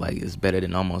relationship like is better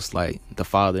than almost like the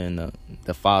father and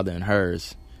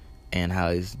hers, and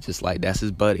how he's just like, that's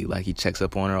his buddy. Like he checks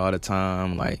up on her all the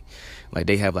time. Like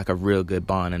they have like a real good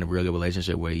bond and a real good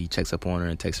relationship where he checks up on her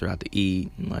and takes her out to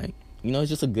eat. And like, he's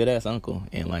just a good ass uncle,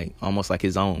 and like almost like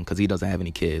his own, because he doesn't have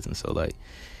any kids. And so like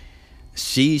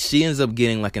she ends up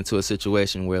getting like into a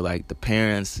situation where like the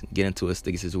parents get into a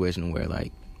sticky situation where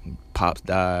like pops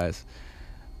dies,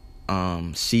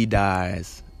 she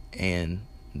dies, and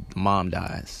mom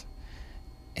dies,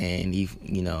 and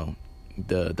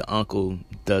the uncle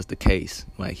does the case.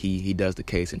 Like he does the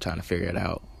case and trying to figure it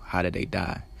out. How did they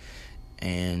die?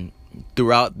 And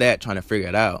throughout that, trying to figure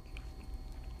it out,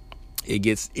 it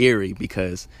gets eerie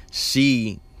because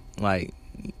she, like,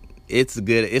 it's a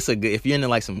good, if you're into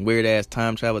like some weird ass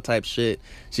time travel type shit,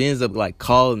 she ends up like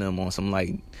calling them on some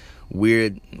like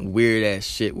weird ass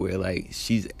shit where like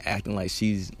she's acting like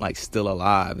she's like still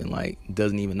alive and like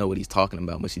doesn't even know what he's talking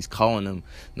about, but she's calling them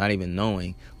not even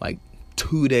knowing, like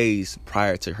 2 days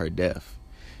prior to her death.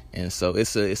 And so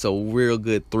it's a real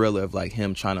good thriller of like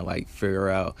him trying to like figure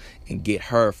out and get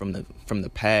her from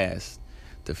the past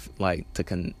to like to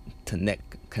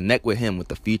connect with him with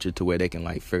the future to where they can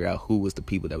like figure out who was the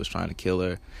people that was trying to kill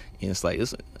her. And it's like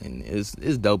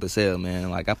it's dope as hell, man.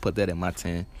 Like I put that in my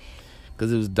 10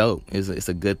 because it was dope. It's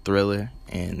a good thriller,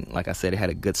 and like I said, it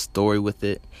had a good story with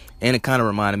it, and it kind of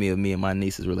reminded me of me and my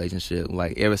niece's relationship.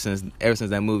 Like ever since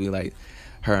that movie, like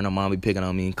her and her mom be picking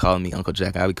on me and calling me Uncle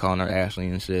Jack. I be calling her Ashley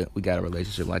and shit. We got a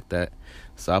relationship like that,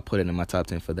 so I put it in my top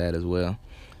 10 for that as well.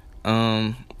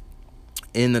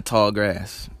 In the Tall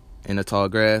Grass,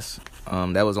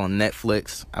 that was on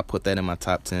Netflix. I put that in my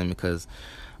top 10 because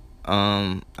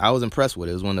I was impressed with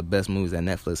it. It was one of the best movies that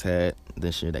Netflix had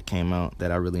this year that came out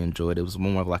that I really enjoyed. It was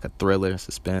more of like a thriller,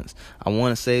 suspense. I don't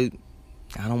want to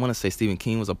say Stephen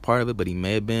King was a part of it, but he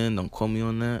may have been. Don't quote me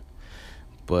on that.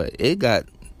 But it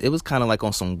was kind of like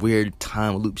on some weird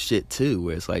time loop shit too,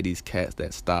 where it's like these cats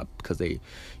that stopped because they,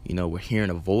 were hearing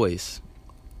a voice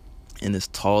in this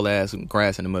tall ass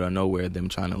grass in the middle of nowhere, them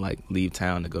trying to like leave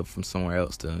town to go from somewhere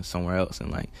else to somewhere else,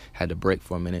 and like had to break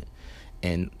for a minute.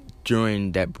 And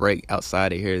during that break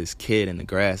outside, they hear this kid in the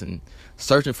grass and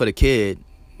searching for the kid,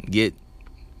 get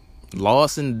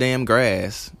lost in the damn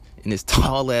grass, in this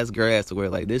tall ass grass, to where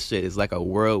like this shit is like a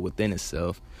world within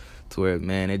itself, to where,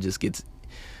 man, it just gets,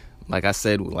 like I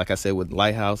said with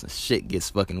Lighthouse, shit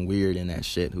gets fucking weird in that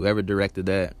shit. Whoever directed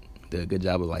that did a good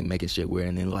job of like making shit weird.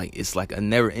 And then like it's like a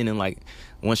never ending, like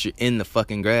once you're in the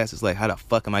fucking grass, it's like, how the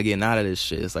fuck am I getting out of this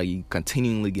shit? It's like you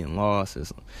continually getting lost.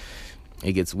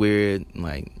 It gets weird.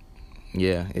 Like,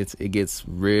 yeah, it gets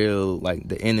real. Like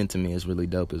the ending to me is really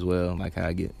dope as well. Like how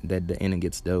I get that the ending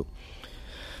gets dope.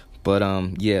 But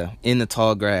yeah, In the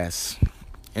Tall Grass.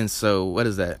 And so what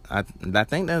is that? I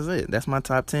think that's it. That's my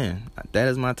top 10. That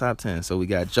is my top 10. So we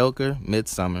got Joker,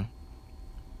 Midsummer,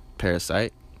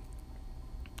 Parasite,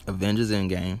 Avengers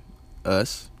Endgame,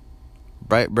 Us,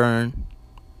 Brightburn,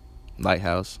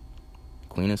 Lighthouse,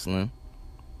 Queen and Slim,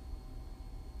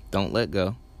 Don't Let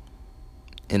Go,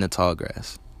 In the Tall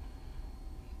Grass.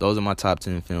 Those are my top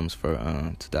 10 films for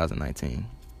 2019.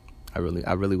 I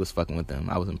really was fucking with them.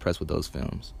 I was impressed with those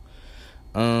films.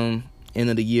 End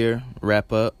of the year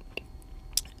wrap up,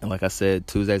 and like I said,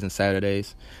 Tuesdays and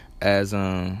Saturdays, as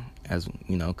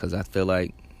because I feel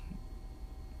like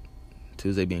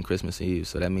Tuesday being Christmas Eve,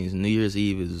 so that means New Year's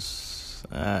Eve is,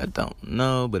 I don't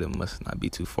know, but it must not be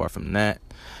too far from that.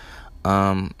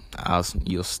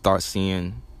 You'll start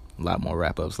seeing a lot more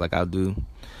wrap ups like I'll do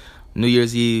New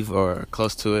Year's Eve or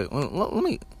close to it. Well, let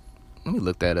me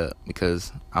look that up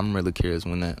because I'm really curious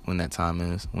when that time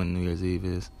is, when New Year's Eve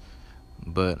is.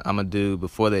 But I'm gonna do,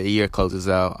 before the year closes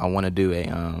out, I want to do a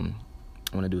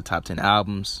top 10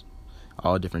 albums,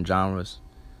 all different genres.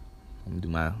 I'm gonna do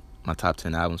my top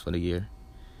 10 albums for the year.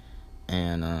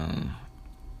 And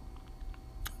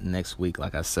next week,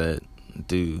 like I said,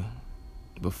 do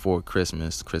before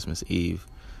Christmas Eve,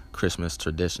 Christmas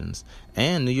traditions,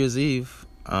 and New Year's Eve.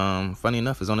 Funny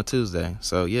enough, is on a Tuesday,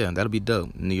 so yeah, that'll be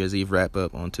dope. New Year's Eve wrap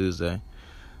up on Tuesday,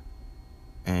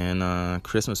 and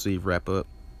Christmas Eve wrap up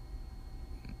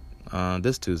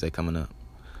this Tuesday coming up.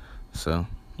 So,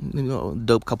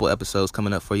 dope couple episodes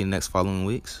coming up for you next following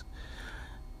weeks,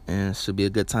 and it should be a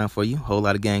good time for you. Whole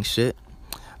lot of gang shit.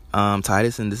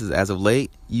 Titus, and this is As of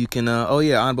Late. You can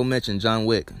honorable mention John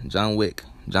Wick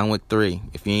 3.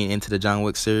 If you ain't into the John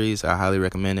Wick series, I highly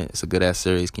recommend it. It's a good ass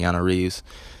series. Keanu Reeves,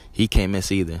 he can't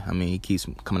miss either. I mean, he keeps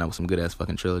coming out with some good ass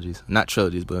fucking trilogies. Not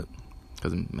trilogies, but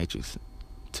because Matrix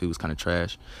 2 is kind of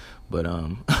trash, but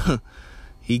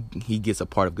he gets a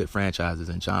part of good franchises,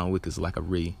 and John Wick is like a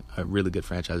really good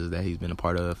franchise that he's been a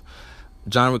part of.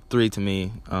 John Wick 3, to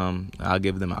me, I'll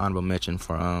give them an honorable mention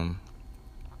for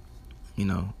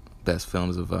best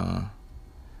films of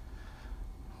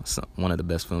one of the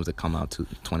best films that come out to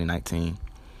 2019.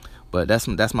 But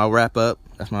that's my wrap up.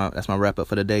 That's my wrap up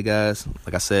for the day, guys.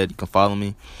 Like I said, you can follow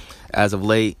me as of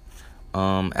late.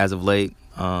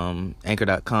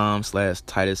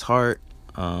 Anchor.com/Titus Hart.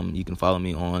 You can follow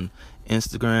me on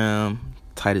Instagram,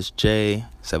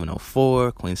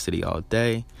 TitusJ704, Queen City all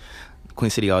day. Queen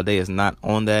City All Day is not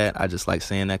on that. I just like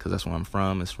saying that because that's where I'm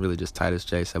from. It's really just Titus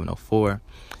J 704.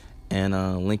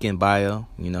 And link in bio.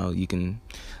 You can,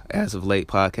 as of late,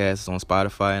 podcasts on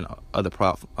Spotify and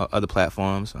other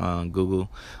platforms,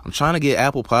 Google. I'm trying to get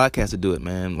Apple Podcasts to do it,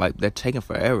 man. Like, they're taking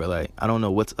forever. Like, I don't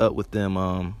know what's up with them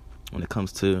when it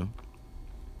comes to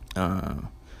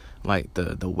like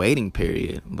the waiting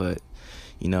period. But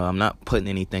I'm not putting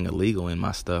anything illegal in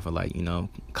my stuff, or like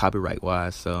copyright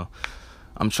wise. So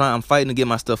I'm fighting to get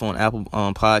my stuff on Apple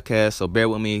Podcasts. So bear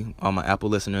with me, all my Apple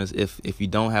listeners. If you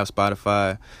don't have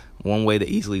Spotify, one way to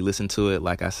easily listen to it,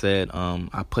 like I said,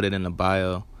 I put it in the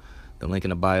bio. The link in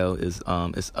the bio is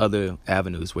it's other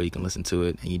avenues where you can listen to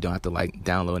it, and you don't have to like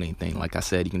download anything. Like I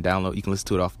said, you can listen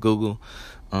to it off Google.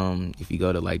 If you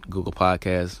go to like Google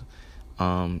Podcasts,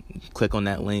 click on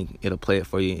that link, it'll play it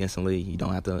for you instantly. You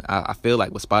don't have to. I feel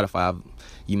like with Spotify,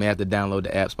 you may have to download the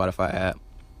Spotify app.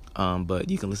 But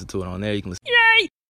you can listen to it on there. You can listen.